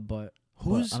 Yeah. But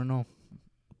Who's- I don't know.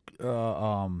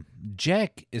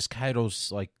 Jack is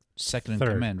Kaido's like second in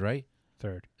Third. command, right?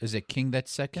 Third. Is it King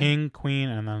that's second? King, Queen,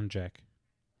 and then Jack.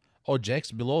 Oh,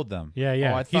 Jack's below them. Yeah,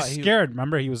 yeah. Oh, I He's thought scared.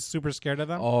 Remember, he was super scared of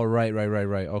them. Oh, right.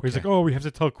 Okay. He's like, "Oh, we have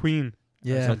to tell Queen."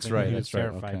 Yeah, that's right. He was That's right.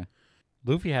 terrified. Okay.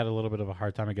 Luffy had a little bit of a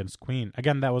hard time against Queen.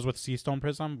 Again, that was with Sea Stone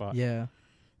Prism, but Yeah,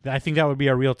 I think that would be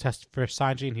a real test for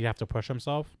Sanji, and he'd have to push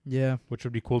himself, yeah. which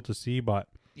would be cool to see. But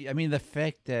I mean, the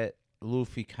fact that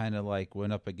Luffy kind of like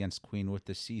went up against Queen with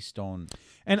the Sea Stone,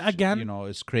 and again,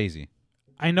 is crazy.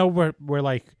 I know we're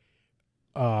like,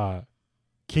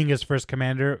 King is first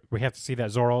commander. We have to see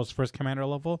that Zoro is first commander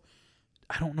level.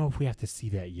 I don't know if we have to see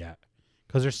that yet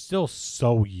because they're still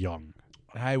so young.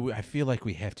 I feel like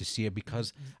we have to see it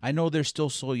because I know they're still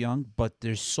so young, but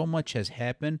there's so much has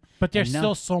happened. But there's and now-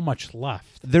 still so much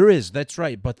left. There is, that's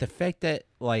right. But the fact that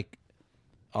like,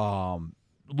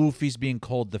 Luffy's being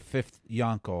called the 5th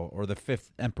Yonko or the 5th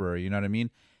Emperor, you know what I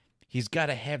mean? He's got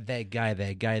to have that guy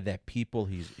that people.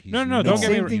 He's No, known, don't get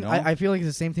me Same wrong, thing. you know? I feel like it's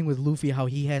the same thing with Luffy. How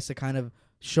he has to kind of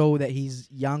show that he's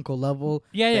Yonko level.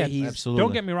 Yeah, that he's, absolutely.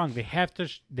 Don't get me wrong. They have to.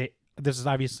 This is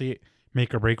obviously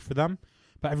make or break for them.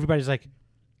 But everybody's like,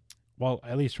 well,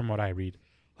 at least from what I read,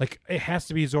 like it has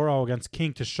to be Zoro against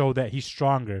King to show that he's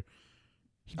stronger.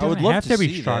 He I would doesn't love have to to be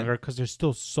see that. stronger because there's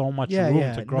still so much Yeah, room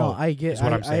yeah. to grow. No, I get. is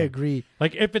what I'm I saying. agree.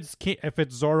 Like if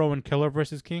it's Zoro and Killer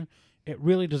versus King, it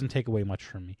really doesn't take away much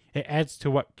from me. It adds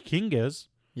to what King is,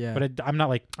 Yeah. but I'm not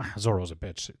like, Zoro's a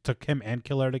bitch. It took him and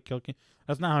Killer to kill King.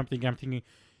 That's not how I'm thinking. I'm thinking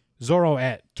Zoro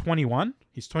at 21.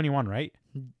 He's 21, right?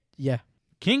 yeah.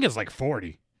 King is like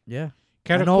 40. Yeah.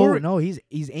 Katakuri. No, he's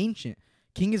ancient.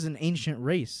 King is an ancient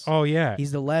race. Oh, yeah.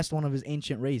 He's the last one of his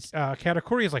ancient race.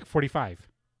 Katakuri is like 45.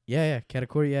 Yeah.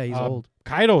 Katakuri, yeah, he's old.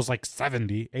 Kaido's like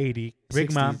 70, 80. Big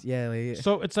 60s, Mom. Yeah.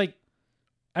 So it's like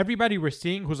everybody we're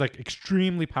seeing who's like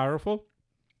extremely powerful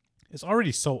is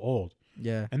already so old.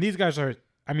 Yeah. And these guys are,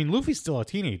 I mean, Luffy's still a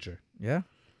teenager. Yeah.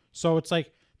 So it's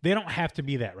like they don't have to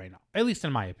be that right now, at least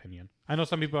in my opinion. I know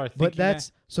some people are thinking But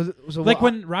that's that. so Like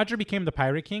when Roger became the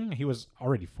Pirate King, he was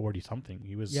already 40 something.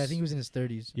 He was I think he was in his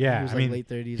 30s. Yeah, he was I like mean, late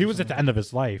 30s. He or was at the something. end of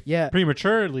his life. Yeah.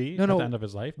 Prematurely No, at the end of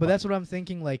his life. But that's what I'm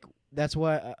thinking. Like that's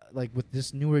why, like with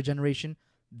this newer generation,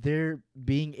 they're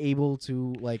being able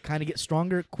to like kind of get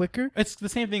stronger quicker. It's the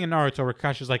same thing in Naruto where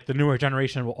Kakashi's like the newer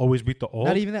generation will always beat the old.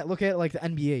 Not even that. Look at like the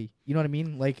NBA. You know what I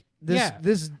mean? Like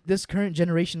this current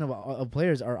generation of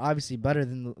players are obviously better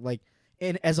than like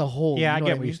in as a whole. Yeah, you know I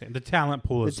get what mean? you're saying. The talent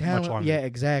pool is much longer. Yeah,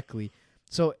 exactly.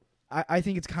 So I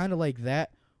think it's kind of like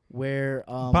that where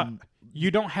but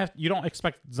you don't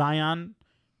expect Zion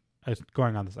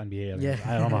going on this NBA. Yeah.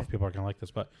 I don't know if people are gonna like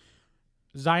this, but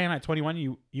Zion at 21,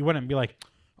 you wouldn't be like,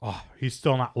 oh, he's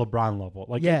still not LeBron level.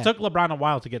 Like it took LeBron a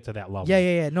while to get to that level.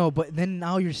 Yeah. No, but then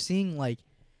now you're seeing like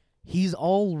he's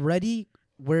already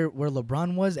where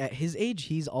LeBron was at his age.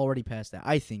 He's already past that.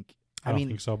 I think. I don't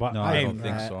think so, but no, I don't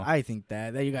think so. I think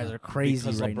that you guys are crazy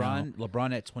because right now.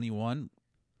 LeBron at 21.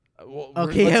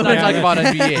 Okay, let's not talk about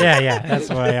NBA. Yeah, that's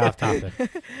way off topic.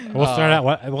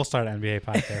 We'll start an NBA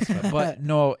podcast. But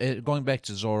no, going back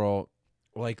to Zoro,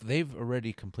 like they've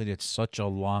already completed such a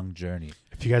long journey.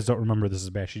 If you guys don't remember, this is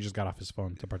Bash. He just got off his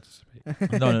phone to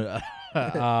participate. No.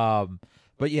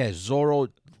 But yeah, Zoro,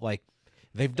 like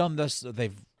they've done this.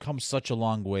 They've come such a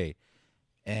long way,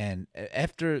 and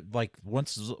after like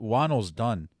once Wano's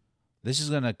done, this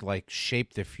is gonna like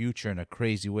shape the future in a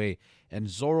crazy way. And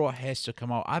Zoro has to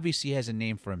come out. Obviously, he has a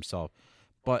name for himself,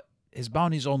 but his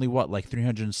bounty's only what, like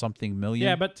 300 and something million.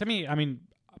 Yeah, but to me, I mean,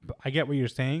 I get what you're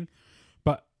saying,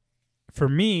 but for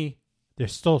me,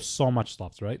 there's still so much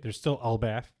left, right? There's still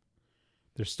Elbaf,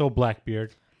 there's still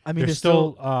Blackbeard. I mean, there's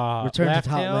still Return to Laptail,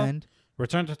 Topland,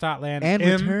 Return to Totland, and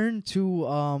Im. Return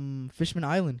to Fishman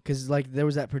Island, because like there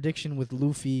was that prediction with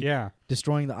Luffy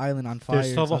destroying the island on fire.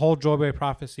 There's still the whole Joybay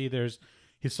prophecy.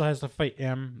 He still has to fight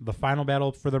M, the final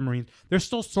battle for the Marines. There's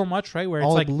still so much, right? Where it's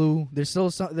all like blue. There's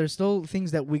still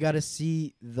things that we got to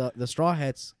see the Straw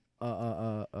Hats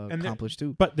accomplish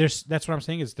too. But that's what I'm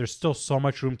saying is there's still so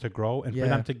much room to grow, and for Yeah.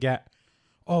 them to get,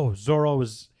 Zoro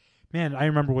is, man. I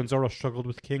remember when Zoro struggled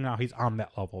with King. Now he's on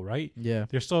that level, right? Yeah.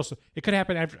 There's still it could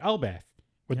happen after Elbaf.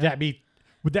 Would that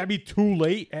be too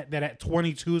late? At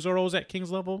 22 Zoro's at King's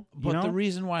level? But the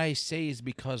reason why I say is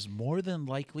because more than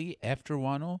likely after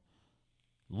Wano,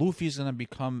 Luffy's gonna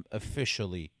become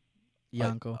officially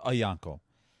Yonko. a Yonko.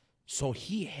 So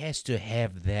he has to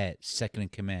have that second in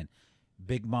command.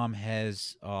 Big Mom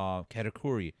has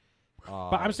Katakuri.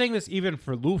 But I'm saying this even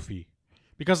for Luffy,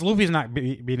 because Luffy's not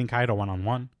beating Kaido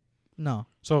 1-on-1. No.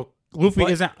 So Luffy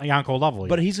isn't Yonko level yet.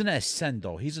 But he's gonna ascend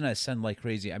though. He's gonna ascend like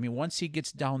crazy. I mean, once he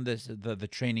gets down the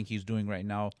training he's doing right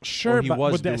now, sure, or he but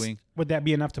was would that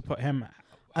be enough to put him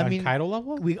on Kaido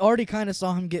level? We already kind of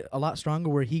saw him get a lot stronger.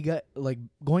 Where he got like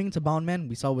going into Bound Man.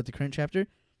 We saw with the current chapter.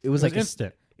 It was like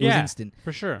instant. It was instant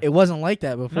for sure. It wasn't like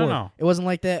that before. No. It wasn't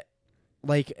like that.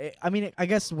 Like I mean, I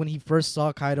guess when he first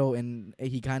saw Kaido and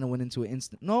he kind of went into an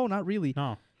instant. No, not really.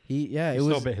 No. He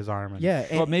still bit his arm.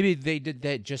 But maybe they did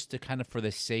that just to kind of for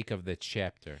the sake of the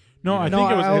chapter. No, I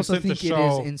think it was also instant think to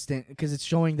show. it is instant because it's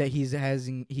showing that he's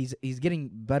getting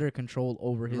better control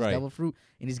over his devil fruit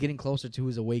and he's getting closer to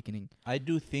his awakening. I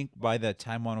do think by the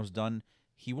time Wano's done,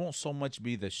 he won't so much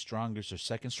be the strongest or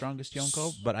second strongest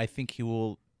Yonko, but I think he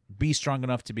will be strong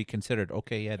enough to be considered.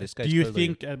 Okay, yeah, this guy's. Do you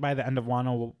think by the end of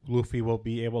Wano, Luffy will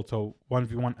be able to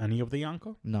 1v1 any of the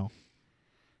Yonko? No.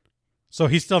 So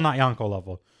he's still not Yonko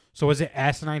level. So is it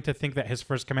asinine to think that his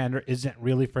first commander isn't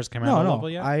really first commander level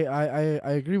yet? I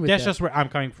agree with that. That's just where I'm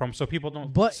coming from. So people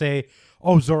don't say,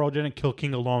 "Oh, Zoro didn't kill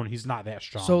King alone. He's not that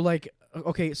strong." So like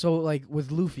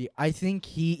with Luffy, I think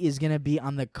he is gonna be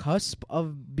on the cusp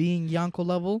of being Yonko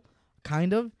level,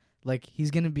 kind of like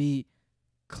he's gonna be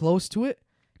close to it.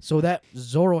 So that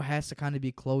Zoro has to kind of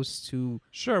be close to.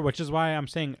 Sure, which is why I'm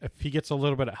saying if he gets a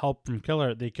little bit of help from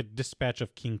Killer, they could dispatch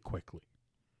of King quickly.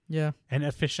 Yeah. And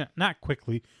not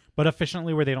quickly, but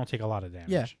efficiently where they don't take a lot of damage.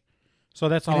 Yeah. So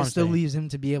that's all and I'm it still saying. leaves him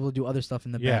to be able to do other stuff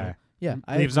in the battle. Yeah.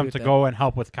 Leaves them to go and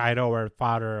help with Kaido or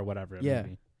fodder or whatever it may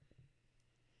be.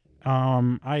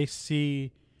 I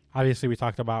see. Obviously, we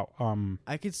talked about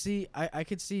I could see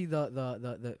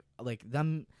the like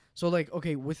them. So like,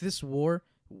 okay, with this war,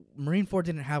 Marineford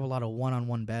didn't have a lot of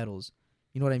one-on-one battles.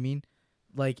 You know what I mean?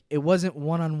 Like, it wasn't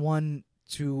one-on-one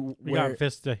to we where, got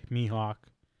Fist of Mihawk,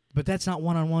 but that's not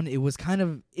one-on-one. It was kind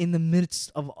of in the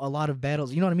midst of a lot of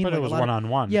battles. You know what I mean? but Like it was a lot of-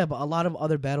 one-on-one. Yeah, but a lot of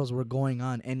other battles were going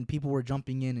on, and people were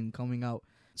jumping in and coming out.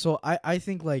 So I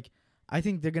think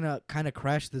they're gonna kind of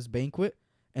crash this banquet,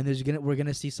 and we're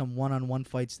gonna see some one-on-one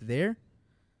fights there,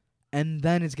 and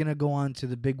then it's gonna go on to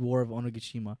the big war of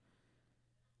Onigashima.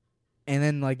 And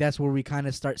then like that's where we kind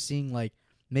of start seeing like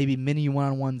maybe mini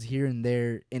one-on-ones here and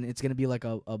there, and it's gonna be like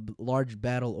a large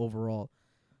battle overall.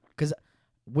 Because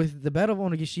with the Battle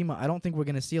of Onigashima, I don't think we're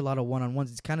gonna see a lot of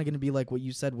one-on-ones. It's kind of gonna be like what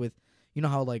you said with, you know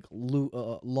how like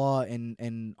Law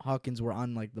and Hawkins were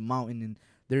on like the mountain and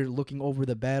they're looking over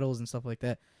the battles and stuff like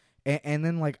that. And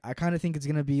then like I kind of think it's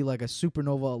gonna be like a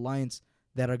supernova alliance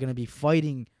that are gonna be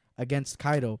fighting against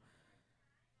Kaido.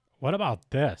 What about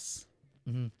this?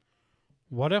 Mm-hmm.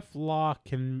 What if Law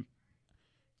can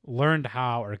learn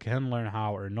how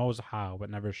or knows how but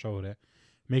never showed it,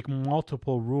 make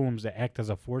multiple rooms that act as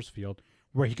a force field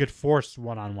where he could force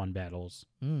one-on-one battles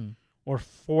or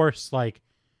force like,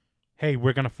 hey,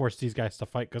 we're gonna force these guys to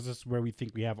fight because this is where we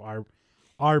think we have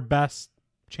our best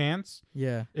chance.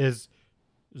 Yeah. Is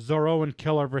Zoro and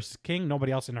Killer versus King.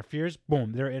 Nobody else interferes.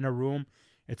 Boom, they're in a room.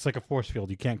 It's like a force field.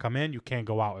 You can't come in, you can't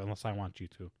go out unless I want you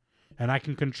to, and I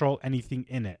can control anything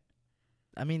in it.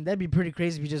 I mean, that'd be pretty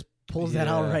crazy if he just pulls that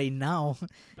out right now. You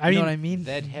I know mean, what I mean?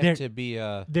 That'd have to be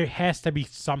there has to be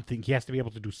something. He has to be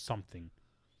able to do something.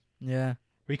 Yeah.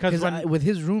 Because with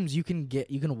his rooms, you can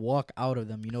walk out of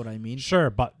them. You know what I mean? Sure,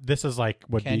 but this is like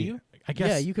would Can be. you? I guess.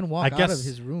 Yeah, you can walk out of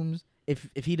his rooms if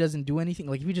he doesn't do anything.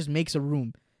 Like if he just makes a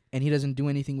room and he doesn't do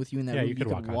anything with you in that room, you could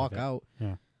walk out.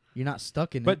 Yeah. You're not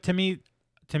stuck in it. But to me,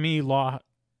 Law,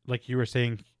 like you were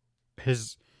saying,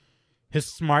 his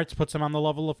smarts puts him on the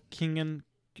level of King and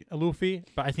Luffy.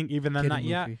 But I think even then, Kid not and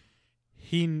yet. Luffy.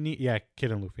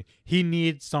 Kid and Luffy. He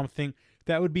needs something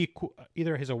that would be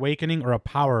either his awakening or a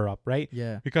power up, right?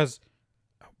 Yeah. Because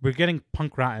we're getting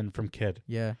Punk Rotten from Kid.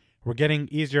 Yeah. We're getting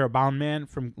Easier Bound Man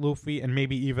from Luffy, and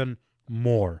maybe even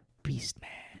more Beast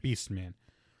Man.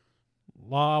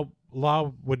 Law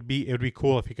would be. It would be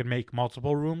cool if he could make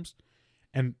multiple rooms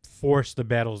and force the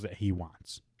battles that he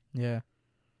wants. Yeah.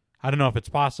 I don't know if it's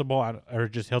possible, or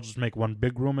he'll just make one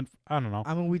big room, and I don't know.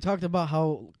 I mean, we talked about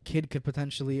how Kid could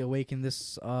potentially awaken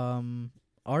this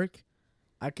arc.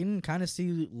 I can kind of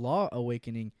see Law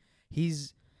awakening.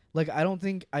 He's like, I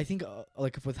think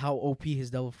like with how OP his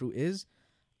Devil Fruit is,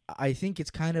 I think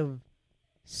it's kind of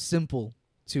simple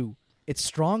too. It's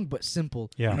strong but simple.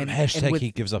 Yeah. And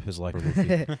he gives up his life for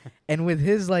Luffy. And with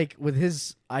his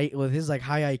high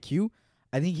IQ,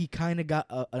 I think he kind of got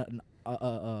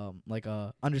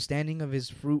a understanding of his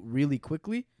fruit really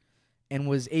quickly, and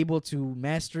was able to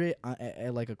master it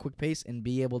at like a quick pace and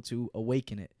be able to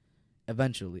awaken it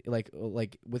eventually, like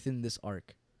within this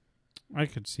arc. I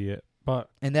could see it, but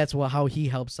And that's how he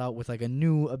helps out with like a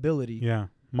new ability. yeah,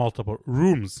 multiple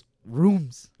rooms.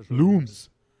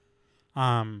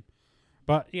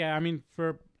 But yeah, I mean,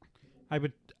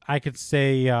 I could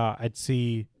say I'd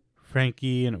see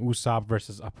Frankie and Usopp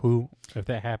versus Apu if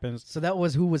that happens. So that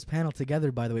was who was paneled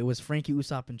together, by the way. It was Frankie,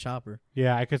 Usopp, and Chopper.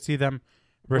 Yeah, I could see them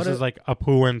versus like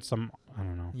Apu and some, I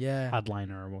don't know, Yeah.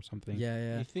 headliner or something.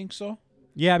 Yeah. You think so?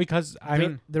 Yeah, because I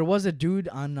mean, there was a dude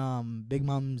on Big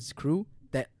Mom's crew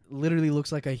that literally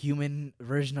looks like a human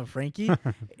version of Frankie,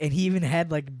 and he even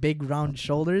had like big round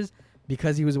shoulders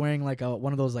because he was wearing like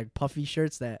one of those like puffy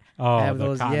shirts that have the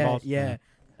those. cotton balls? Yeah.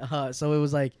 So it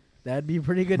was like that'd be a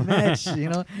pretty good match, you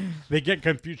know. They get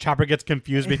confused. Chopper gets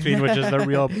confused between which is the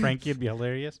real Frankie. It'd be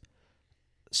hilarious.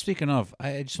 Speaking of,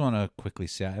 I just want to quickly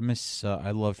say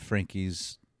I loved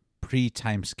Frankie's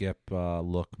pre-time skip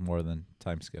look more than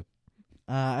time skip.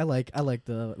 I like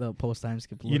the post time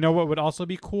skip look. You know what would also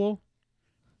be cool?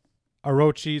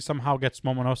 Orochi somehow gets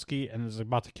Momonosuke and is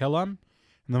about to kill him,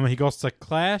 and then when he goes to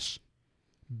clash,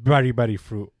 Berry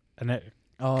fruit, and it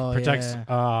protects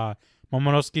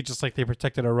Momonosuke just like they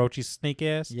protected Orochi's snake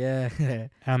ass. Yeah.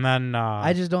 And then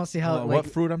I just don't see how what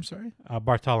fruit? I'm sorry.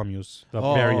 Bartholomew's the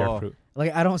barrier fruit.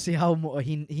 Like I don't see how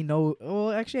he know.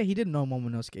 Well, actually, he didn't know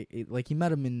Momonosuke. Like he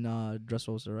met him in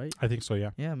Dressrosa, right? I think so.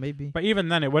 Yeah. Yeah, maybe. But even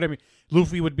then, it wouldn't be.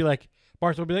 Luffy would be like,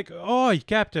 Barth would be like, "Oh,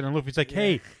 Captain," and Luffy's like,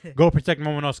 "Hey, go protect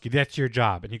Momonosuke. That's your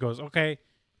job." And he goes, "Okay,"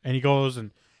 and he goes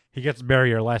and he gets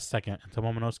barrier last second. Until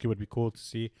Momonosuke would be cool to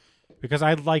see, because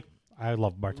I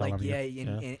love Bartholomew.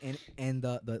 Like and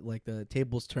the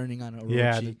tables turning on Orochi.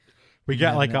 Yeah, we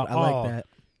got like I like that.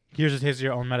 Here's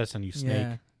your own medicine, you snake.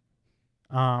 Yeah.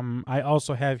 I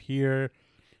also have here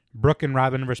Brook and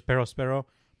Robin versus Sparrow.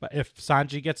 But if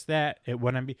Sanji gets that, it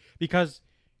wouldn't be because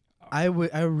I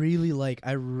really like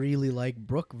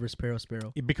Brook versus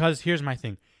Sparrow. because here's my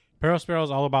thing. Sparrow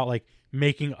is all about like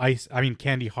making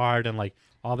candy hard and like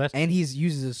all that. And he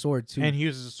uses a sword too. And he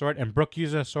uses a sword, and Brook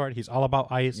uses a sword. He's all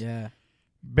about ice. Yeah.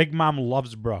 Big Mom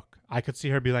loves Brook. I could see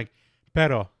her be like,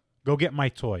 Pero, go get my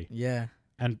toy. Yeah.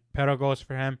 And Pero goes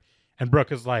for him, and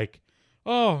Brook is like,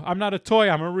 oh, I'm not a toy.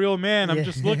 I'm a real man. I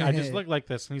just look like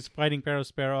this. And he's fighting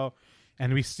Sparrow.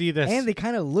 And we see this. And they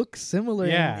kind of look similar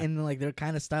in like their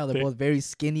kind of style. They're both very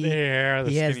skinny. The hair,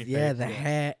 the skinny face. The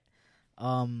hat.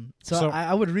 So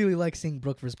I would really like seeing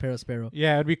Brook versus Sparrow.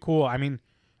 Yeah, it'd be cool. I mean,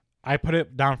 I put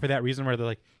it down for that reason where they're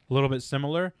like a little bit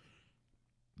similar.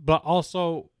 But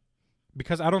also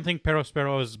because I don't think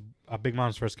Sparrow is Big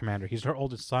Mom's first commander. He's her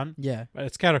oldest son. Yeah. But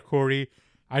it's Katakuri.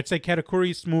 I'd say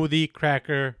Katakuri, Smoothie,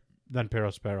 Cracker, then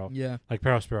Sparrow. Yeah. Like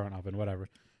Sparrow and Oven, whatever.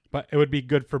 But it would be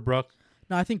good for Brook.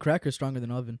 No, I think Cracker's stronger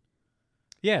than Oven.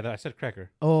 Yeah, I said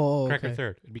Cracker. Oh, Cracker okay.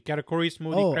 third. It'd be Katakuri,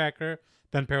 Smoothie, Cracker,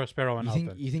 then Sparrow and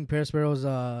Oven. You think Sparrow's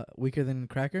weaker than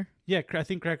Cracker? Yeah, I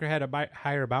think Cracker had a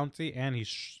higher bounty, and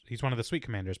he's one of the sweet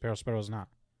commanders. Sparrow's not.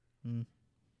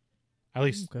 At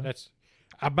least that's...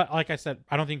 but like I said,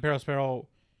 I don't think Sparrow...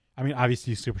 I mean,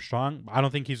 obviously he's super strong, but I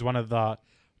don't think he's one of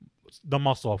the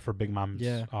muscle for Big Mom's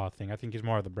thing. I think he's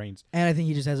more of the brains. And I think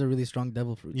he just has a really strong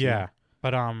devil fruit. Yeah. Too.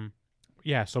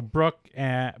 But, so Brook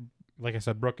and... Like I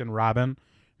said, Brook and Robin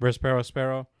versus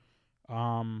Sparrow.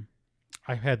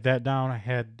 I had that down. I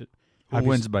had... Who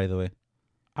wins, by the way?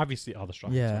 Obviously, all the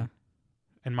strong. Yeah.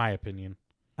 In my opinion.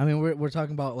 I mean, we're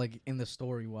talking about like in the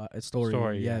story.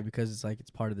 Story, yeah, because it's like it's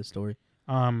part of the story.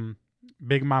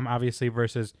 Big Mom obviously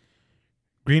versus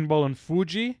Green Bull and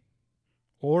Fuji,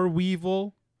 or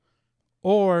Weevil,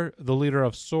 or the leader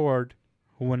of Sword,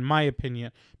 who, in my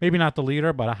opinion, maybe not the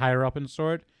leader, but a higher up in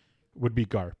Sword, would be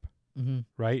Garp,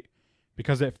 right?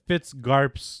 Because it fits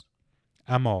Garp's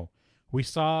MO. We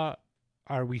saw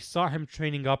him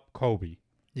training up Kobe,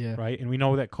 right? And we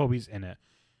know that Kobe's in it.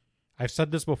 I've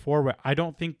said this before, but I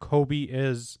don't think Kobe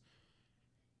is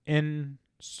in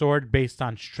Sword based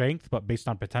on strength, but based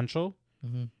on potential,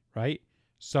 right?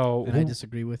 So, I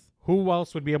disagree with. Who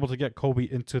else would be able to get Kobe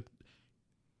into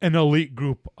an elite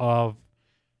group of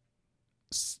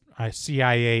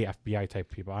CIA, FBI type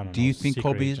people? I don't know. Do you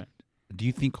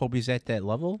think Kobe's at that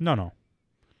level? No.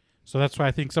 So that's why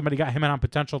I think somebody got him in on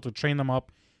potential to train them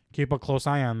up, keep a close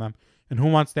eye on them. And who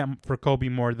wants that for Kobe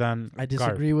more than I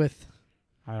disagree Garp? With.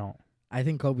 I don't. I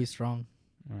think Kobe's strong.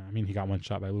 I mean, he got one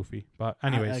shot by Luffy. But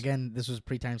anyways. Again, this was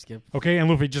pre-time skip. Okay, and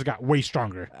Luffy just got way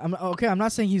stronger. I'm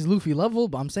not saying he's Luffy level,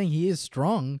 but I'm saying he is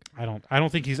strong. I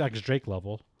don't think he's X-Drake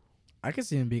level. I could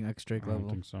see him being X-Drake level. I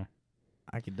don't think so.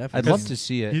 I could definitely. I'd love to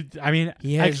see it.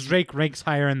 X-Drake ranks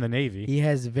higher in the Navy. He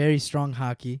has very strong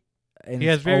hockey. And he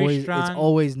has very strong. It's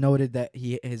always noted that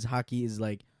his hockey is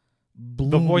like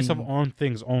blooming. The voice of own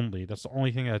things only. That's the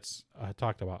only thing that's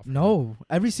talked about. No,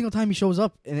 every single time he shows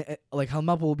up, and like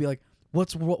Helmappa will be like,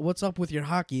 "What's up with your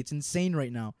hockey? It's insane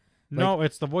right now." No,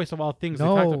 it's the voice of all things.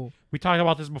 No, we talked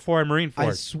about this before in Marineford.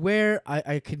 I swear,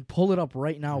 I can pull it up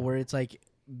right now where it's like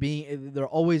they're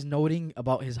always noting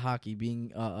about his hockey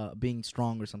being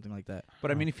strong or something like that. But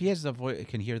I mean, if he has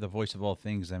can hear the voice of all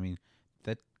things, I mean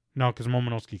that. No, because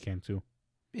Momonosuke came too.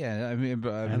 Yeah, I mean,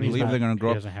 I believe they're going to grow.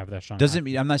 He doesn't have that strong. Doesn't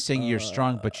mean I'm not saying you're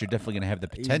strong, but you're definitely going to have the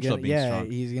potential of being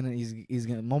strong. He's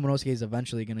gonna. Momonosuke is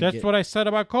eventually going to. That's what I said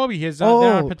about Kobe. He's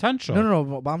there potential.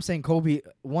 No. But I'm saying Kobe.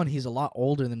 One, he's a lot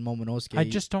older than Momonosuke. I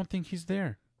just don't think he's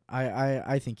there.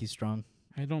 I think he's strong.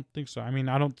 I don't think so. I mean,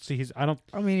 I don't see I don't.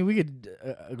 I mean, we could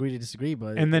agree to disagree,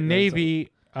 but in the Navy,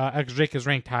 X-Drake is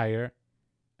ranked higher.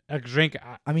 X-Drake.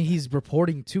 I mean, he's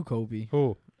reporting to Kobe.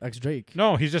 Who? X-Drake.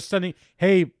 No, he's just sending,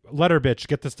 hey, letter bitch,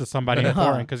 get this to somebody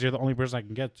foreign because you're the only person I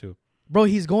can get to. Bro,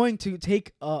 he's going to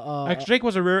take... X-Drake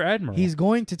was a rear admiral. He's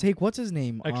going to take... What's his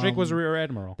name? X-Drake was a rear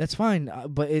admiral. That's fine,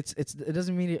 but it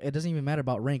doesn't mean... It doesn't even matter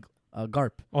about rank.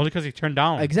 Garp. Only because he turned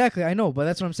down. Exactly, I know, but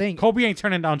that's what I'm saying. Kobe ain't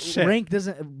turning down shit. Rank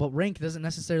doesn't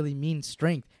necessarily mean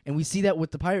strength, and we see that with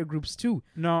the pirate groups too.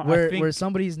 No, where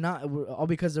somebody's not all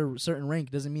because they're a certain rank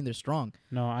doesn't mean they're strong.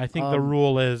 No, I think the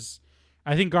rule is...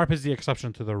 I think Garp is the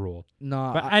exception to the rule. No,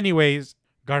 but anyways,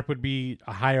 Garp would be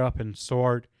a higher up in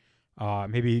Sword.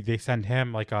 Maybe they send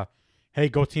him like hey,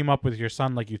 go team up with your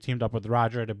son like you teamed up with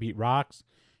Roger to beat Rocks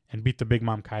and beat the Big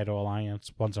Mom Kaido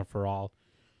alliance once and for all.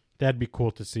 That'd be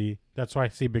cool to see. That's why I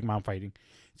see Big Mom fighting.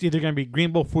 It's either going to be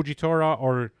Green Bull Fujitora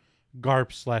or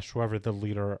Garp / whoever the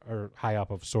leader or high up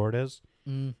of Sword is.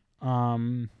 I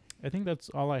think that's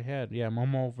all I had. Yeah,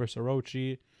 Momo versus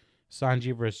Orochi.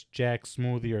 Sanji versus Jack,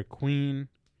 Smoothie, or Queen.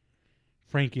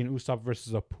 Frankie and Usopp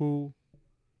versus Apu.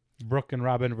 Brooke and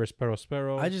Robin versus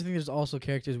Perospero. I just think there's also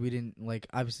characters we didn't like.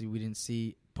 Obviously, we didn't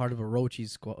see part of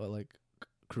Orochi's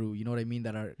crew. You know what I mean?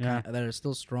 That are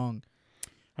still strong.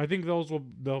 I think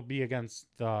they'll be against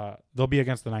the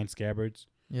 9 Scabbards.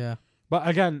 Yeah. But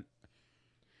again,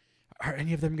 are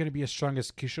any of them going to be as strong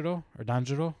as Kishiro or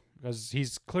Danjiro? Because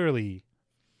he's clearly,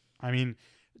 I mean,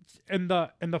 in the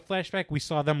flashback we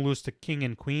saw them lose to King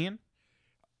and Queen.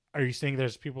 Are you saying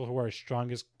there's people who are as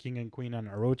strong as King and Queen on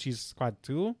Orochi's squad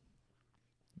too?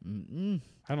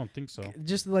 I don't think so.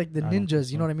 Just like the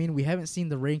ninjas, you know what I mean? We haven't seen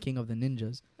the ranking of the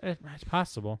ninjas. It's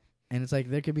possible. And it's like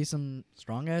there could be some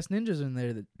strong ass ninjas in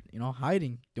there that,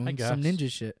 hiding, doing some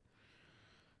ninja shit.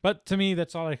 But to me,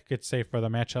 that's all I could say for the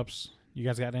matchups. You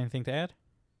guys got anything to add?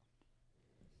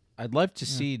 I'd love to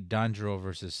see Danjiro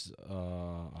versus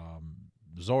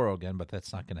Zoro again, but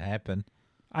that's not going to happen.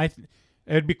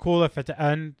 It'd be cool if at the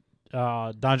end,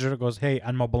 Danjiro goes, "Hey,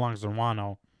 Enma belongs in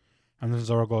Wano," and then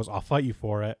Zoro goes, "I'll fight you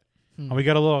for it," and we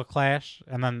get a little clash,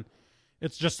 and then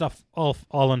it's just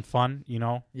all in fun,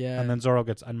 Yeah. And then Zoro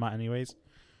gets Enma anyways.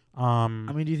 I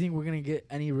mean, do you think we're gonna get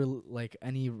any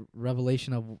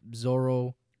revelation of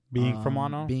Zoro being from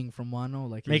Wano? Being from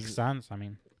Wano, Makes sense. I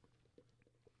mean,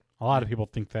 a lot of people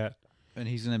think that, and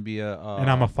he's gonna be a. and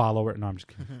I'm a follower. No, I'm just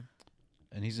kidding.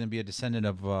 And he's gonna be a descendant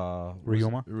of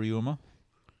Ryuma. Ryuma.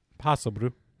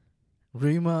 Possible.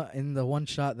 Ryuma in the one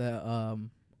shot that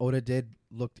Oda did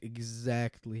looked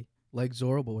exactly like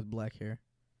Zoro, but with black hair.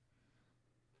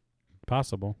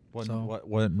 Possible.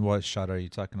 What shot are you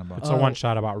talking about? It's a one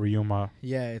shot about Ryuma.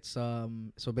 Yeah, it's so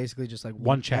basically just like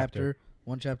one chapter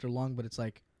long, but it's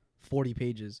like 40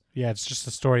 pages. Yeah, it's just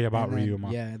a story about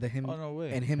Ryuma. Yeah,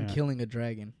 and him killing a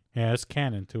dragon. Yeah, it's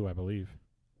canon too, I believe.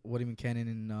 What do you mean canon?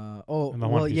 In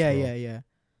yeah.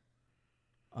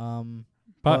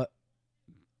 But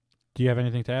do you have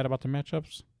anything to add about the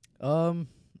matchups?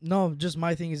 No, just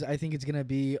my thing is I think it's gonna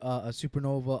be a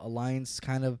Supernova Alliance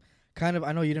kind of.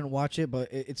 I know you didn't watch it, but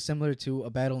it's similar to a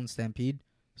battle in Stampede.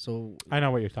 So I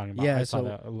know what you're talking about. Yeah, I saw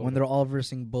that when they're all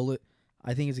versing Bullet,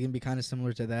 I think it's gonna be kind of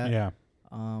similar to that. Yeah.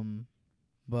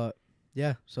 But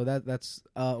yeah, so that's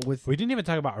with. We didn't even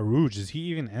talk about Aruj. Is he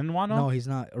even in Wano? No, he's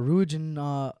not.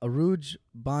 Aruj,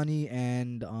 Bonnie,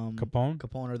 and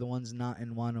Capone are the ones not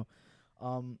in Wano.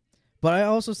 But I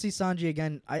also see Sanji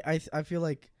again. I feel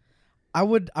like I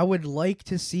would like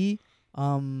to see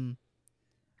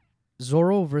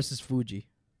Zoro versus Fuji.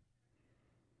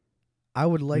 I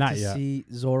would like to see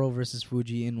Zoro versus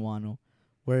Fuji in Wano,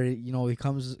 where he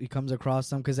comes across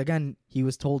them, because again he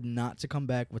was told not to come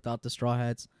back without the Straw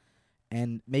Hats,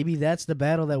 and maybe that's the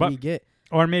battle that we get.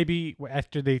 Or maybe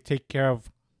after they take care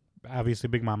of obviously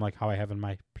Big Mom, like how I have in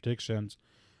my predictions,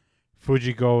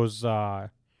 Fuji goes, "Oh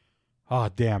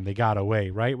damn, they got away,"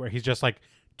 right? Where he's just like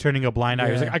turning a blind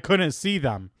eye. He's like, "I couldn't see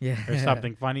them," or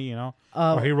something funny, or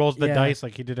he rolls the dice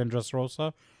like he did in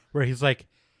Dressrosa, where he's like,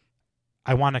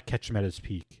 "I want to catch him at his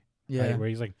peak." Right? Where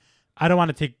he's like, "I don't want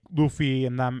to take Luffy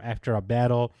and them after a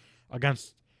battle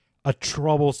against a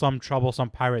troublesome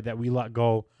pirate that we let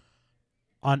go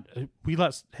on. We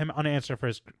let him not answer for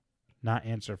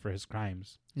his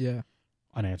crimes. Yeah,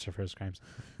 unanswer for his crimes.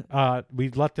 We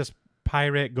let this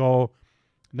pirate go,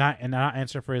 not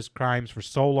answer for his crimes for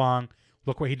so long.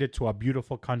 Look what he did to a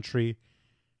beautiful country.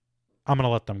 I'm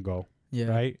gonna let them go." Yeah.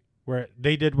 Right? Where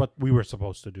they did what we were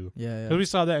supposed to do. Yeah. Because we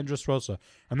saw that in Dressrosa.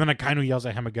 And then Akainu yells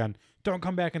at him again, "Don't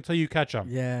come back until you catch him."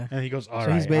 Yeah. And he goes, "All right."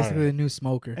 So he's basically a new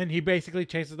smoker. And he basically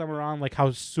chases them around like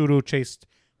how Suru chased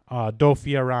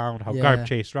Dofi around, how Garp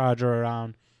chased Roger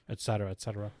around, etc.,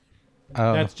 etc.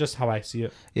 That's just how I see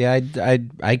it. Yeah,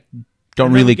 I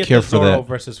don't really care for Zoro that.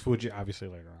 versus Fuji, obviously,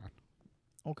 later on.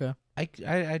 Okay.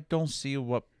 I don't see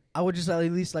what. I would just at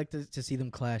least like to see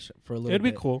them clash for a little It'd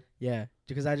bit. be cool. Yeah,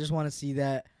 because I just want to see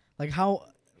that, like how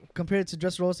compared to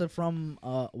Dressrosa from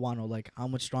Wano, like how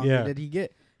much stronger did he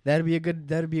get? That'd be a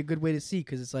good way to see,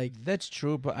 because it's like that's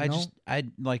true, but I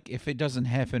like if it doesn't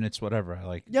happen, it's whatever. I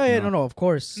like no, of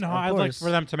course. No, I'd like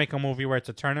for them to make a movie where it's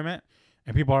a tournament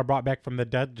and people are brought back from the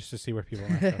dead just to see where people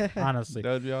are. Honestly, that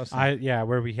would be awesome.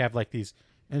 Where we have like these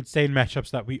insane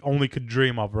matchups that we only could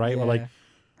dream of, right? Or like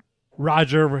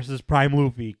Roger versus Prime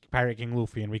Luffy, Pirate King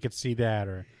Luffy, and we could see that,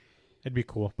 or it'd be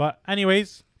cool. But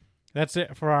anyways, that's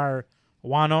it for our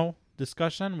Wano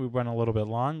discussion. We went a little bit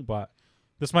long, but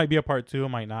this might be a part 2,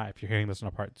 might not. If you're hearing this in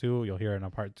a part 2, you'll hear it in a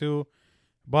part 2.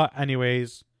 But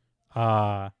anyways,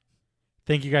 thank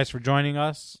you guys for joining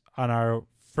us on our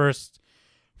first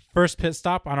pit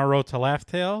stop on our road to Laugh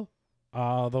Tale.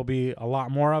 There'll be a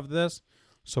lot more of this,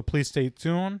 so please stay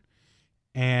tuned.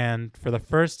 And for the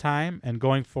first time and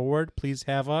going forward, please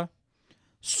have a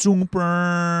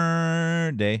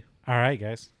Super day. All right,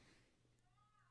 guys.